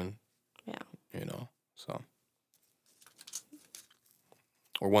 24/7. Yeah. So.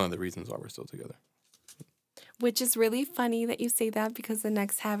 Or one of the reasons why we're still together. Which is really funny that you say that, because the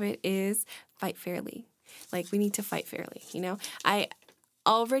next habit is fight fairly. Like, we need to fight fairly, I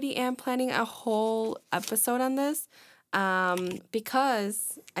already am planning a whole episode on this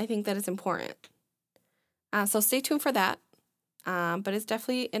because I think that it's important. So stay tuned for that. But it's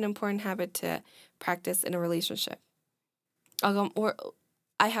definitely an important habit to practice in a relationship.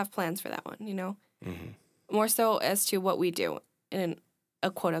 I have plans for that one, Mm-hmm. More so as to what we do in a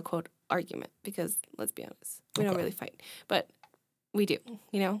quote-unquote argument, because let's be honest, we don't really fight, but we do,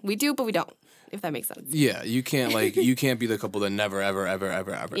 we do, but we don't, if that makes sense. Yeah, you can't be the couple that never, ever, ever,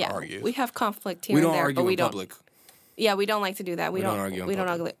 ever, ever argue. We have conflict here and there, argue but we in don't. Public. Yeah, we don't like to do that. We don't argue in We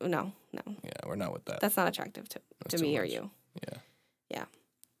public. don't argue. No. Yeah, we're not with that. That's not attractive to me or you. Yeah.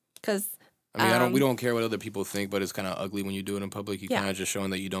 Because I mean, we don't care what other people think, but it's kind of ugly when you do it in public. You Yeah. kind of just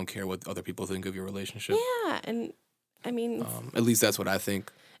showing that you don't care what other people think of your relationship. Yeah, and I mean, At least that's what I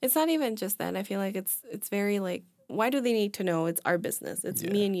think. it's not even just that. I feel like it's very like, why do they need to know? It's our business. It's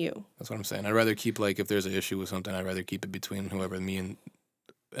me and you. That's what I'm saying. I'd rather keep, like, if there's an issue with something, I'd rather keep it between whoever me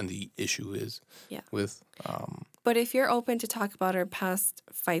and the issue is with. But if you're open to talk about our past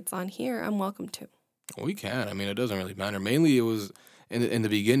fights on here, I'm welcome to. We can. I mean, it doesn't really matter. Mainly, it was in the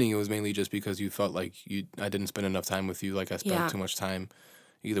beginning. It was mainly just because you felt like I didn't spend enough time with you. Like, I spent too much time,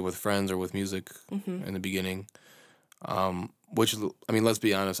 either with friends or with music in the beginning. Which, I mean, let's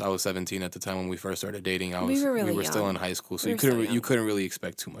be honest. I was 17 at the time when we first started dating. We were really we were young. still in high school, so We you were so young. couldn't really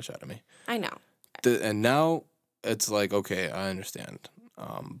expect too much out of me. I know. And now it's like, okay, I understand.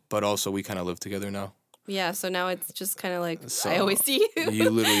 But also, we kind of live together now. Yeah, so now it's just kind of like, So I always see you. You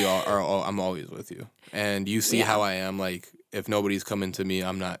literally are I'm always with you, and you see how I am. Like, if nobody's coming to me,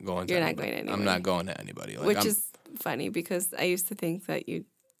 I'm not going to. You're not anybody. going to anybody. I'm not going to anybody. Like, Which is funny, because I used to think that you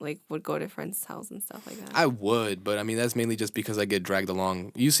would go to friends' house and stuff like that. I would, but I mean, that's mainly just because I get dragged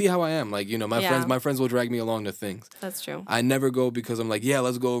along. You see how I am. Like, my friends will drag me along to things. That's true. I never go because I'm like, yeah,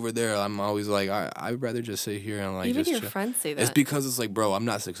 let's go over there. I'm always like, I'd rather just sit here and, like, Even just your chill. friends say that. It's because it's like, bro, I'm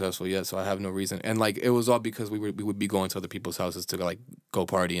not successful yet, so I have no reason. And, like, it was all because we would be going to other people's houses to, like, go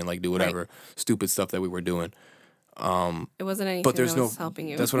party and, like, do whatever stupid stuff that we were doing. It wasn't anything But there's that was helping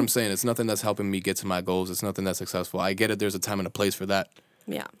you. That's what I'm saying. It's nothing that's helping me get to my goals. It's nothing that's successful. I get it. There's a time and a place for that.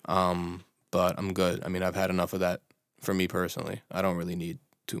 Yeah. But I'm good. I mean, I've had enough of that for me personally. I don't really need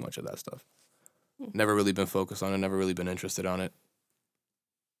too much of that stuff. Never really been focused on it. Never really been interested on it.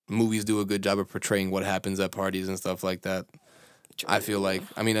 Movies do a good job of portraying what happens at parties and stuff like that. I feel like,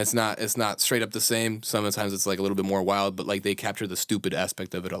 I mean, it's not straight up the same. Sometimes it's like a little bit more wild, but, like, they capture the stupid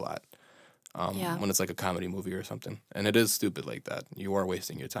aspect of it a lot. When it's like a comedy movie or something. And it is stupid like that. You are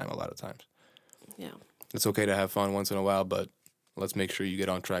wasting your time a lot of times. Yeah. It's okay to have fun once in a while, but let's make sure you get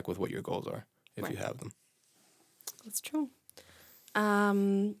on track with what your goals are, if you have them. That's true.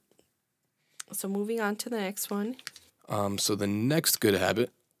 So moving on to the next one. So the next good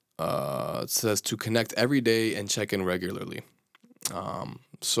habit, it says to connect every day and check in regularly.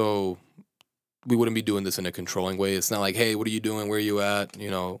 So we wouldn't be doing this in a controlling way. It's not like, hey, what are you doing? Where are you at? We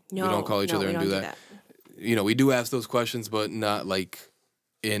don't call each other and do that. We do ask those questions, but not like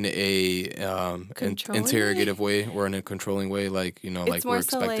in a interrogative way or in a controlling way, like, like we're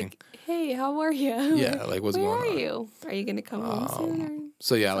expecting. Like, hey, how are you? Yeah, like, what's going on? Where are you? Are you gonna come home soon? Or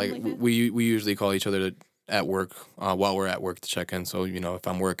so yeah, like, like that? we usually call each other at work while we're at work to check in. So if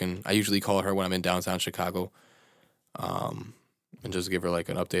I'm working, I usually call her when I'm in downtown Chicago, and just give her, like,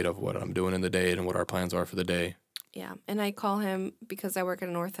 an update of what I'm doing in the day and what our plans are for the day. Yeah, and I call him because I work at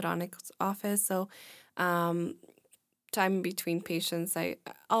an orthodontics office, so time between patients,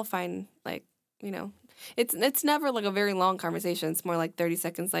 I'll find, like, It's never like a very long conversation. It's more like 30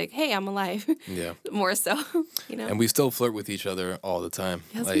 seconds. Like, hey, I'm alive. Yeah. More so, you know. And we still flirt with each other all the time.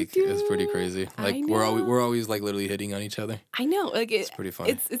 Yes, we like it's pretty crazy. I Like we're always like literally hitting on each other. I know. Like It's pretty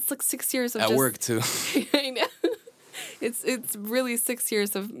funny. It's like 6 years of At just, work too. I know. It's really 6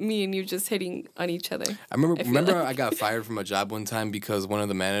 years of me and you just hitting on each other. I remember like. I got fired from a job one time because one of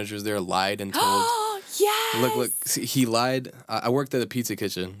the managers there lied and told. Oh yes. Look, see, he lied. I worked at a pizza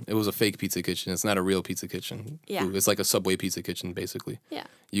kitchen. It was a fake pizza kitchen. It's not a real pizza kitchen. Yeah. It's like a Subway pizza kitchen, basically. Yeah.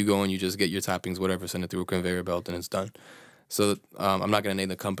 You go and you just get your toppings, whatever, send it through a conveyor belt, and it's done. So I'm not going to name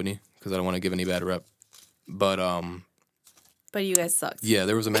the company because I don't want to give any bad rep. But you guys sucked. yeah,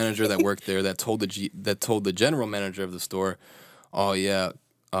 there was a manager that worked there that told the general manager of the store, oh, yeah,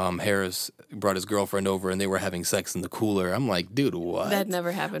 Harris brought his girlfriend over and they were having sex in the cooler. I'm like, dude, what? That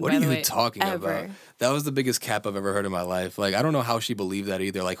never happened. What by are the you way, talking ever. about? That was the biggest cap I've ever heard in my life. Like, I don't know how she believed that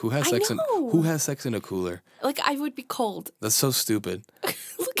either. Like, who has sex in a cooler? Like I would be cold. That's so stupid.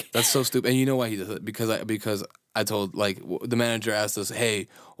 Look. That's so stupid. And you know why he does it? Because I told, like, the manager asked us, hey,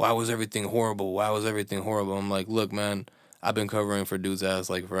 why was everything horrible? Why was everything horrible? I'm like, look, man, I've been covering for dude's ass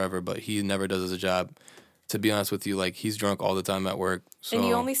like forever, but he never does his job. To be honest with you, like, he's drunk all the time at work. So, And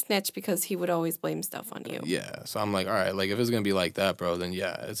you only snitch because he would always blame stuff on you. yeah. So I'm like, all right, like, if it's going to be like that, bro, then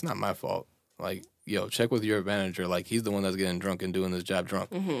yeah, it's not my fault. Like, yo, check with your manager. Like, he's the one that's getting drunk and doing this job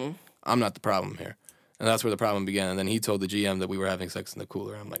drunk. Mm-hmm. I'm not the problem here. And that's where the problem began. And then he told the GM that we were having sex in the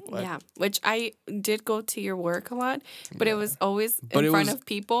cooler. I'm like, what? Yeah, which I did go to your work a lot, but it was always in front of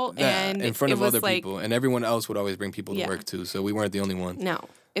people. And in front it of was other like, people. And everyone else would always bring people to Yeah. work too. So we weren't the only one. No.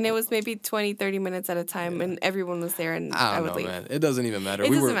 And it was maybe 20, 30 minutes at a time, and everyone was there, and I I don't would know, leave. man. It doesn't even matter.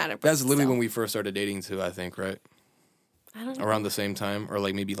 It doesn't matter, but That's literally still. when we first started dating too, I think, right? I don't know. Around the same time, or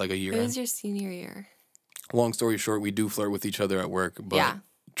like maybe like a year It in. was your senior year. Long story short, we do flirt with each other at work, but Yeah.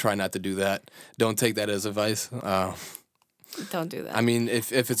 try not to do that. Don't take that as advice. Don't do that. I mean,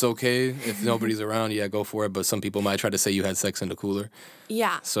 if it's okay, if nobody's around, yeah, go for it. But some people might try to say you had sex in the cooler,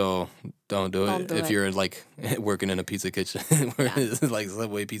 yeah. so don't do Don't it. do If it. you're like working in a pizza kitchen, where it's like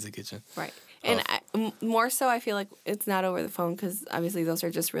Subway pizza kitchen. Right. And more so, I feel like it's not over the phone because obviously those are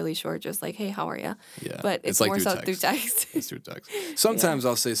just really short, just like, hey, how are you? Yeah, But it's like more through so through text. It's through text. Sometimes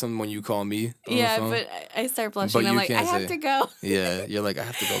I'll say something when you call me on the Yeah, phone. but I start But blushing. I'm you like, I can't have say- to go. Yeah, you're like, I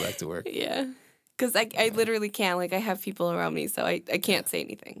have to go back to work. Yeah. Because I literally can't. Like, I have people around me, so I can't say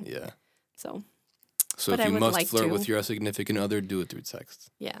anything. Yeah. So, So But if I you would must like flirt to. with your significant other, do it through text.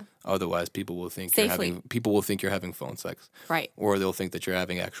 yeah. Otherwise, people will think Safely. you're having phone sex, Right. or they'll think that you're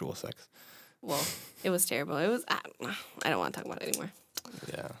having actual sex. Well, it was terrible. It was, I don't want to talk about it anymore.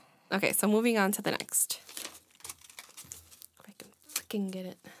 Yeah. Okay, so moving on to the next. If I can freaking get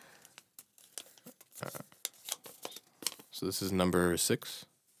it. So this is number 6.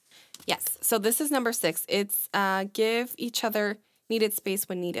 Yes. So this is number 6. It's give each other needed space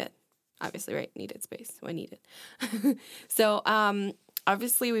when needed. Obviously, right? Needed space when needed. So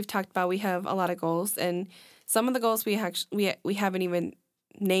obviously, we've talked about we have a lot of goals, and some of the goals we haven't even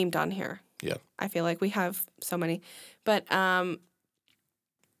named on here. Yeah. I feel like we have so many, but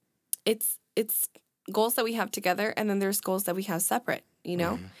it's goals that we have together, and then there's goals that we have separate. You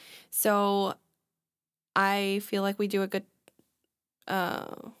know, so I feel like we do a good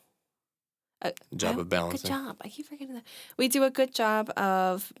Job of balancing. Good job. I keep forgetting that. We do a good job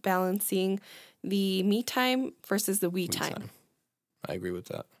of balancing the me time versus the we time. I agree with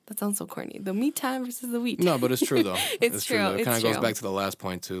that. That sounds so corny. The me time versus the we time. No, but it's true though. It's true. Though. It It's kind of goes true. back to the last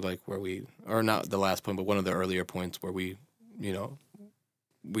point too, like where we, or not the last point, but one of the earlier points where we, you know,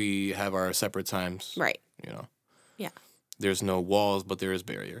 we have our separate times. Right. You know. Yeah. There's no walls, but there is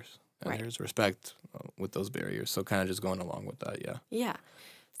barriers, and Right. there's respect with those barriers. So kind of just going along with that, yeah. Yeah.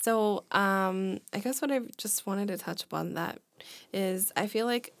 So I guess what I just wanted to touch upon that is I feel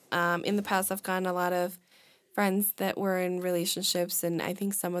like in the past I've gotten a lot of friends that were in relationships, and I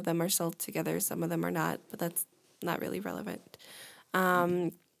think some of them are still together, some of them are not, but that's not really relevant.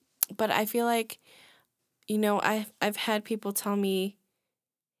 But I feel like, you know, I've had people tell me,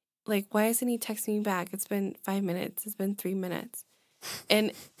 like, why isn't he texting me back? It's been 5 minutes. It's been 3 minutes.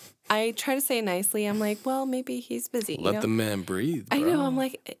 And I try to say it nicely. I'm like, well, maybe he's busy. You Let know? the man breathe. Bro. I know. I'm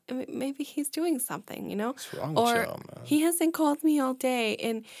like, maybe he's doing something, you know? What's wrong with Or y'all, man? he hasn't called me all day.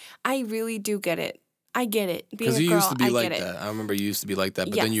 And I really do get it. I get it. Being Because a you girl, used to be I like get that. it. I remember you used to be like that,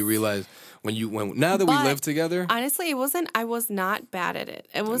 but then you Yes. realize when now that we But live together, Honestly, I was not bad at it.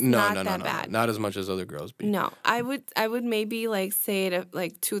 It was no, not no, that no, bad. not as much as other girls be. No, I would maybe like say it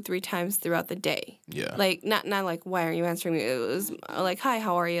like 2-3 times throughout the day. Yeah, Like not like why are you answering me? It was like hi,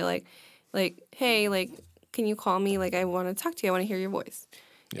 how are you? Like hey, like can you call me? Like I want to talk to you. I want to hear your voice.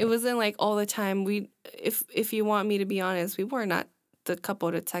 It wasn't like all the time. If you want me to be honest, we were not the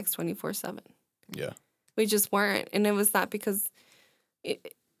couple to text 24/7. Yeah. We just weren't, and it was not because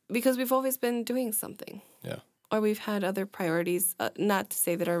we've always been doing something. Yeah. Or we've had other priorities. Not to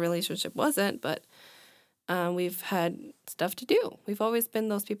say that our relationship wasn't, but we've had stuff to do. We've always been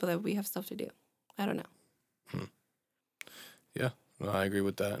those people that we have stuff to do. I don't know. Yeah, no, I agree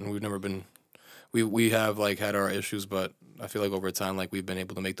with that. And we've never been, we have like had our issues, but I feel like over time, like we've been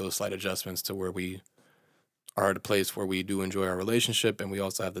able to make those slight adjustments to where we are at a place where we do enjoy our relationship, and we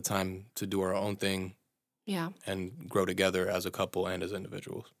also have the time to do our own thing. Yeah. And grow together as a couple and as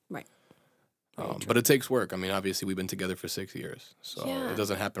individuals. Right. But it takes work. I mean, obviously, we've been together for 6 years. So it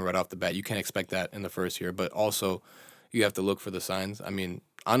doesn't happen right off the bat. You can't expect that in the first year. But also, you have to look for the signs. I mean,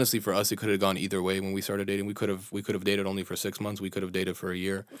 honestly, for us, it could have gone either way when we started dating. We could have dated only for 6 months. We could have dated for a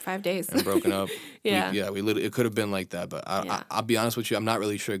year. 5 days. And broken up. Yeah. We literally, it could have been like that. But I'll be honest with you, I'm not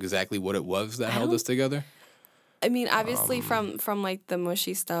really sure exactly what it was that held us together. I mean, obviously from like the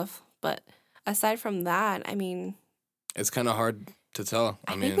mushy stuff. But aside from that, I mean... It's kind of hard to tell.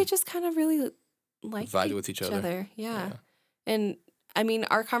 I think we just kind of really... vibed with each other. Yeah. And I mean,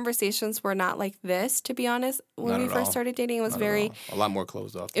 our conversations were not like this, to be honest. When we first started dating, it was a lot more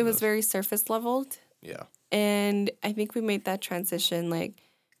closed off. It was very surface leveled. Yeah. And I think we made that transition like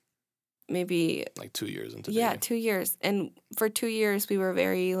maybe like 2 years into dating. 2 years. years. And for 2 years we were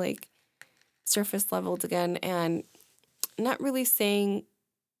very like surface leveled again and not really saying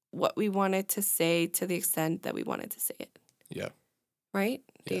what we wanted to say to the extent that we wanted to say it. Yeah. Right?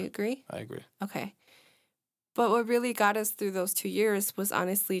 Do you agree? I agree. Okay. But what really got us through those 2 years was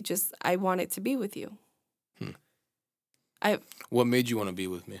honestly just I wanted to be with you. What made you want to be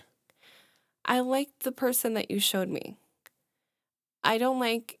with me? I liked the person that you showed me. I don't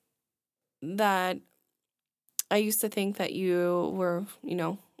like that I used to think that you were, you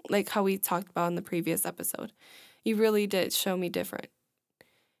know, like how we talked about in the previous episode. You really did show me different.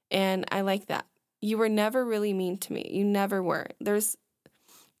 And I like that. You were never really mean to me. You never were.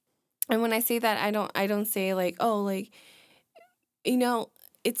 And when I say that, I don't say like, oh, like, you know,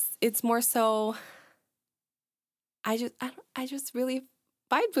 it's more so I just really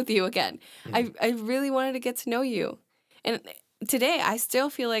vibed with you again. Mm-hmm. I really wanted to get to know you. And today I still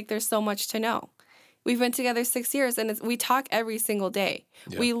feel like there's so much to know. We've been together 6 years and we talk every single day.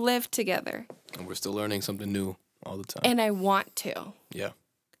 Yeah. We live together. And we're still learning something new all the time. And I want to. Yeah.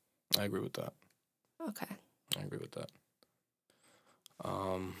 I agree with that. Okay. I agree with that.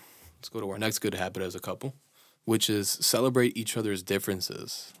 Let's go to our next good habit as a couple, which is celebrate each other's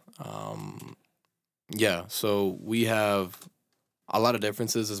differences. Yeah, so we have a lot of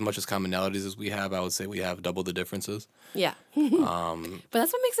differences as much as commonalities as we have. I would say we have double the differences. Yeah. But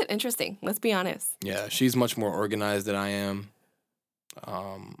that's what makes it interesting. Let's be honest. Yeah, she's much more organized than I am.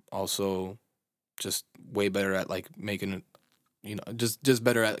 Also, just way better at like making, you know, just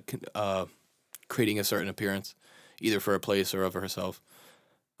better at creating a certain appearance, either for a place or of herself.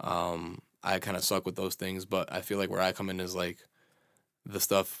 I kind of suck with those things, but I feel like where I come in is like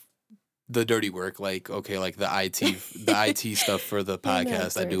the dirty work, like, okay, like the IT stuff for the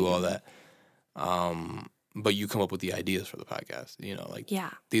podcast. I do all that. But you come up with the ideas for the podcast, you know, like,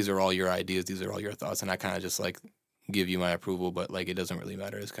 these are all your ideas. These are all your thoughts. And I kind of just like give you my approval, but like, it doesn't really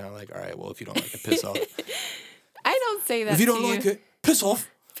matter. It's kind of like, all right, well, if you don't like it, piss off. I don't say that. If you don't like it, piss off.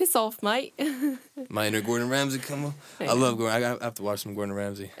 Piss off, mate. My inner Gordon Ramsay come on. I love Gordon. I have to watch some Gordon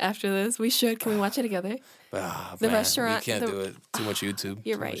Ramsay. After this, we should. Can we watch it together? The restaurant. We can't do it. Too much YouTube.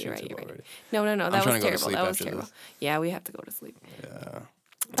 You're right. No. That was terrible. Yeah, we have to go to sleep. Yeah.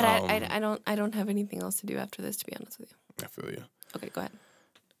 But I don't have anything else to do after this, to be honest with you. I feel you. Okay, go ahead.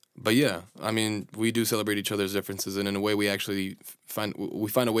 But yeah, I mean, we do celebrate each other's differences, and in a way, we actually find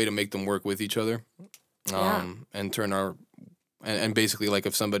a way to make them work with each other, and turn our. And basically, like,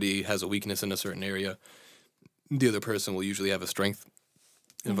 if somebody has a weakness in a certain area, the other person will usually have a strength,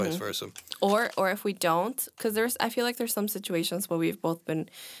 and vice versa. Or if we don't, because I feel like there's some situations where we've both been,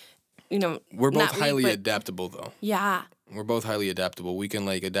 you know, we're both highly adaptable, though. Yeah. We're both highly adaptable. We can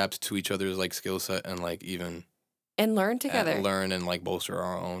like adapt to each other's like skill set and like even and learn together. Learn and like bolster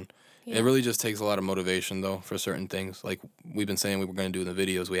our own. Yeah. It really just takes a lot of motivation, though, for certain things. Like we've been saying we were going to do in the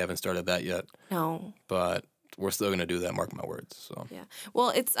videos. We haven't started that yet. No. But we're still going to do that, mark my words. So yeah. Well,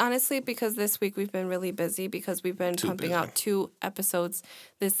 it's honestly because this week we've been really busy because we've been pumping out 2 episodes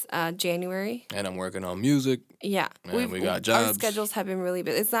this January. And I'm working on music. Yeah. And we got jobs. Our schedules have been really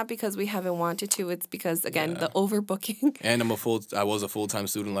busy. It's not because we haven't wanted to. It's because, again, the overbooking. And I was a full-time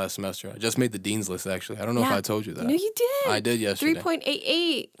student last semester. I just made the dean's list, actually. I don't know if I told you that. No, you did. I did yesterday.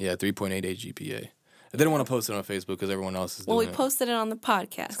 3.88. Yeah, 3.88 GPA. I didn't want to post it on Facebook because everyone else is doing Well, it. we posted it on the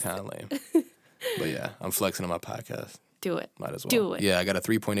podcast. It's kind of lame. But yeah, I'm flexing on my podcast. Do it. Might as well. Do it. Yeah, I got a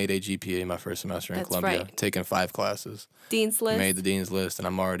 3.88 GPA my first semester in That's Columbia. right. Taking 5 classes. Dean's List. Made the Dean's List, and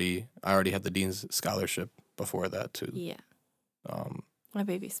I already had the Dean's Scholarship before that, too. Yeah. My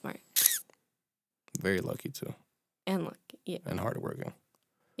baby's smart. Very lucky, too. And lucky. Yeah. And hardworking.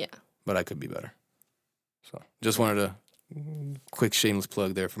 Yeah. But I could be better. So just wanted to quick shameless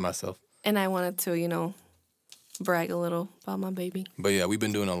plug there for myself. And I wanted to, brag a little about my baby. But yeah, we've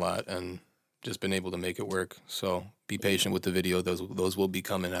been doing a lot and just been able to make it work. So be patient with the video. Those will be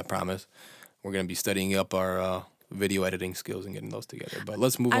coming, I promise. We're going to be studying up our video editing skills and getting those together. But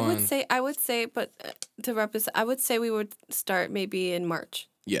let's move on. I would say, but to represent, I would say we would start maybe in March.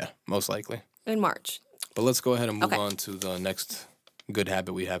 Yeah, most likely. In March. But let's go ahead and move on to the next good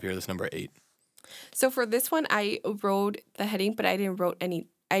habit we have here. That's number 8. So for this one, I wrote the heading, but I didn't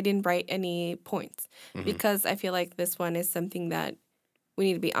write any points because I feel like this one is something that we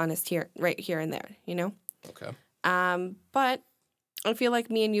need to be honest here, right here and there, Okay. But I feel like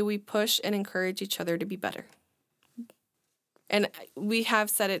me and you, we push and encourage each other to be better. And we have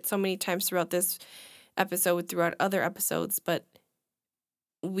said it so many times throughout this episode, throughout other episodes, but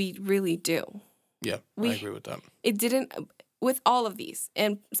we really do. Yeah, I agree with that. It didn't, with all of these,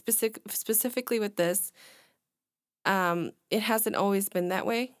 and specifically with this, it hasn't always been that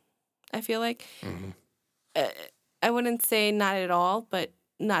way, I feel like. I wouldn't say not at all, but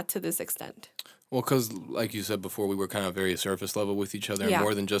not to this extent. Well, because like you said before, we were kind of very surface level with each other. Yeah. And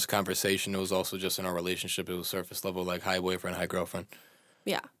more than just conversation, it was also just in our relationship. It was surface level, like hi boyfriend, hi girlfriend.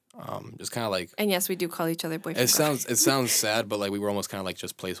 Yeah. Just kind of like... And yes, we do call each other boyfriend. It sounds sad, but like we were almost kind of like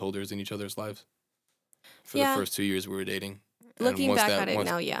just placeholders in each other's lives. For the first 2 years we were dating. Looking back at it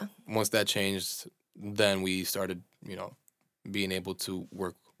now, yeah. Once that changed, then we started, being able to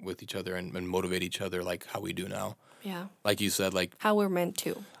work with each other and motivate each other like how we do now. Yeah. Like you said, like... How we're meant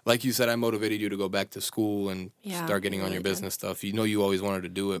to. Like you said, I motivated you to go back to school and start getting on your business stuff. You always wanted to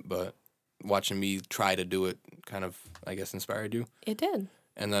do it, but watching me try to do it kind of, I guess, inspired you. It did.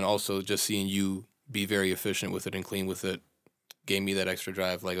 And then also just seeing you be very efficient with it and clean with it gave me that extra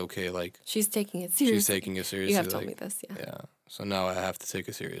drive. Like, okay, like... She's taking it seriously. She's taking it seriously. You have told me this, yeah. Yeah. So now I have to take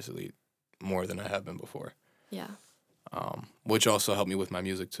it seriously more than I have been before. Yeah. Which also helped me with my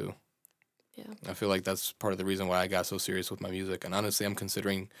music, too. Yeah. I feel like that's part of the reason why I got so serious with my music. And honestly, I'm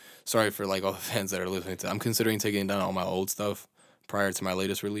considering, sorry for like all the fans that are listening to, I'm considering taking down all my old stuff prior to my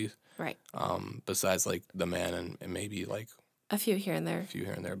latest release. Right. Besides like The Man and maybe like a few here and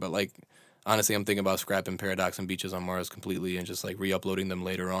there. But like, honestly, I'm thinking about scrapping Paradox and Beaches on Mars completely and just like re-uploading them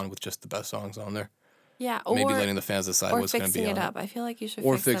later on with just the best songs on there. Yeah. Or maybe letting the fans decide what's going to be on it. Or fixing it up. I feel like you should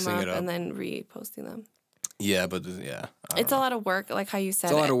fix them up and then reposting them. Yeah, but yeah. It's a lot of work, like how you said.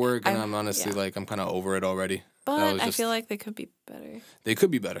 It's a lot of work, and I'm honestly like, I'm kind of over it already. But I feel like they could be better. They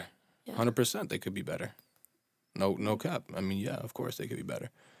could be better. Yeah. 100% they could be better. No cap. I mean, yeah, of course they could be better.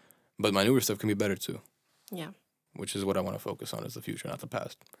 But my newer stuff can be better too. Yeah. Which is what I want to focus on is the future, not the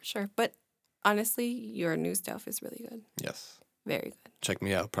past. For sure. But honestly, your new stuff is really good. Yes. Very good. Check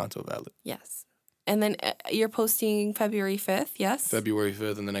me out, Pronto Valid. Yes. And then you're posting February 5th, yes? February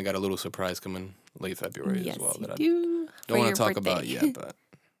 5th, and then I got a little surprise coming late February as well. That I don't want to talk about yet, but...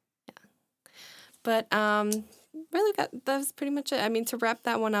 yeah. But really, that's pretty much it. I mean, to wrap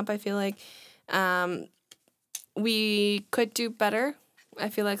that one up, I feel like we could do better. I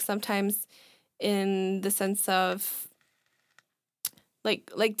feel like sometimes in the sense of,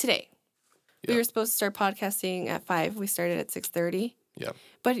 like today. Yeah. We were supposed to start podcasting at 5. We started at 6:30. Yeah.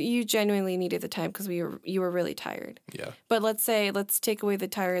 But you genuinely needed the time because you were really tired. Yeah. But let's take away the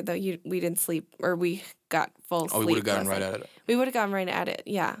tired that we didn't sleep or we got full sleep. Oh, we would have gotten right at it. We would have gotten right at it,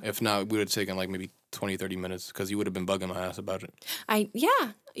 yeah. If not, we would have taken like maybe 20, 30 minutes because you would have been bugging my ass about it.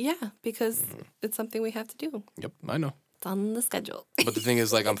 Yeah, because it's something we have to do. Yep, I know. It's on the schedule. But the thing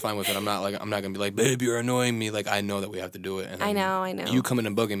is, like, I'm fine with it. I'm not gonna be like, babe, you're annoying me. Like, I know that we have to do it. And I know. You coming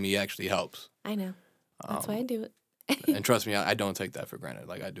and bugging me actually helps. I know. That's why I do it. And trust me, I don't take that for granted.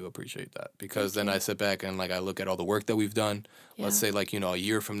 Like, I do appreciate that because then I sit back and like I look at all the work that we've done. Yeah. Let's say like, a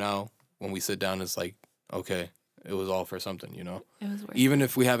year from now when we sit down, it's like, okay, it was all for something, It was worth Even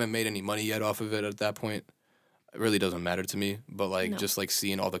if we haven't made any money yet off of it at that point, it really doesn't matter to me. But like just like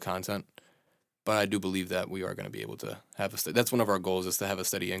seeing all the content. But I do believe that we are going to be able to have that's one of our goals is to have a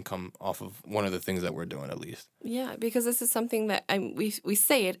steady income off of one of the things that we're doing at least. Yeah, because this is something that we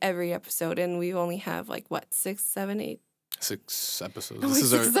say it every episode, and we only have like what 6, 7, 8. 6 episodes. This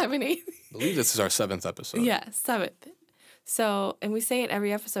is 6, 7, 8. I believe this is our 7th episode. Yeah, 7th. So, and we say it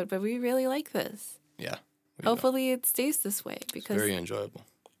every episode, but we really like this. Yeah. Hopefully it stays this way because it's very enjoyable.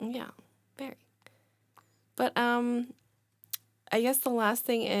 Yeah, very. But I guess the last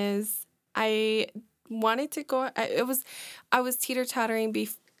thing is I wanted to go. I was teeter-tottering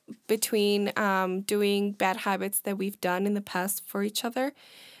between doing bad habits that we've done in the past for each other,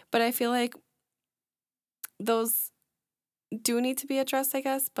 but I feel like those do need to be addressed, I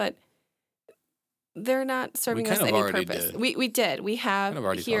guess, but they're not serving us kind of any already purpose. did. We did. We have Kind of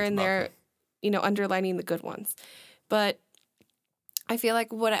already here talked and about there, them. underlining the good ones. But I feel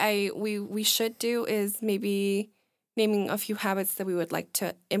like what we should do is maybe naming a few habits that we would like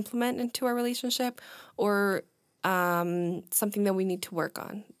to implement into our relationship, or something that we need to work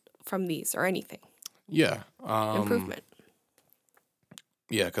on from these, or anything. Yeah. Improvement,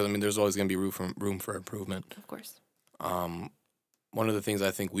 Yeah, because I mean, there's always going to be room for improvement. of course. One of the things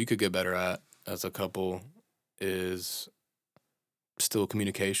I think we could get better at as a couple is still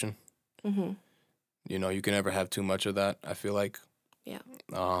communication. Mm-hmm. You can never have too much of that, I feel like. Yeah.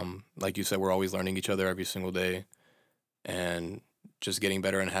 Like you said, we're always learning each other every single day. And just getting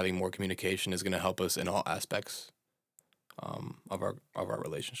better and having more communication is going to help us in all aspects of our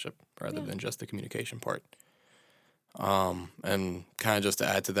relationship, rather than just the communication part. And kind of just to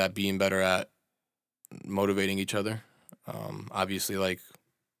add to that, being better at motivating each other. Obviously, like,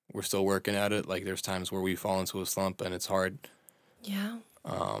 we're still working at it. Like, there's times where we fall into a slump and it's hard. Yeah.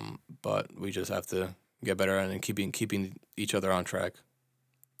 But we just have to get better at it and keeping each other on track.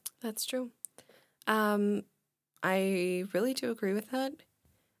 That's true. I really do agree with that.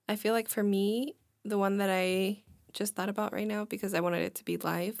 I feel like for me, the one that I just thought about right now, because I wanted it to be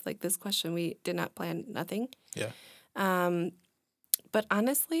live, like this question, we did not plan nothing. Yeah. But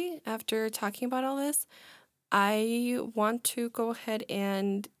honestly, after talking about all this, I want to go ahead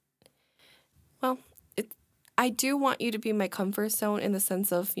and, well, I do want you to be my comfort zone, in the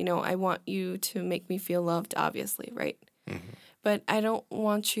sense of, I want you to make me feel loved, obviously, right? Mm-hmm. But I don't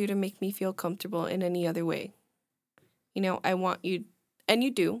want you to make me feel comfortable in any other way. I want you, and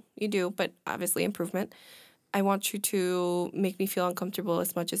you do, but obviously improvement. I want you to make me feel uncomfortable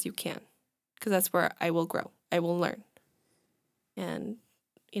as much as you can, because that's where I will grow. I will learn. And,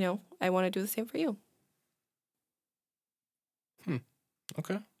 I want to do the same for you.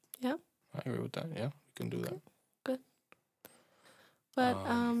 Okay. Yeah. I agree with that. Yeah, we can do that. Good. But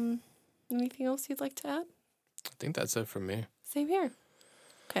anything else you'd like to add? I think that's it for me. Same here.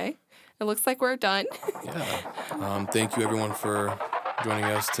 Okay. It looks like we're done. Yeah. Thank you, everyone, for joining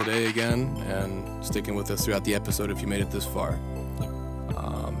us today again and sticking with us throughout the episode if you made it this far.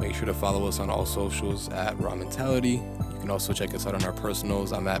 Make sure to follow us on all socials at Raw Mentality. You can also check us out on our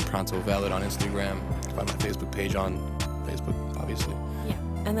personals. I'm at Pronto Valid on Instagram. You can find my Facebook page on Facebook, obviously. Yeah.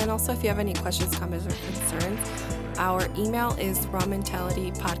 And then also, if you have any questions, comments, or concerns, our email is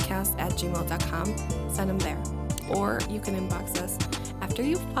rawmentalitypodcast@gmail.com. Send them there. Or you can inbox us after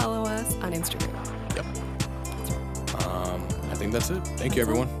you follow us on Instagram. Yep. I think that's it. Thank you,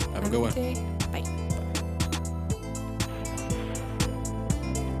 everyone. Have a good one. Day.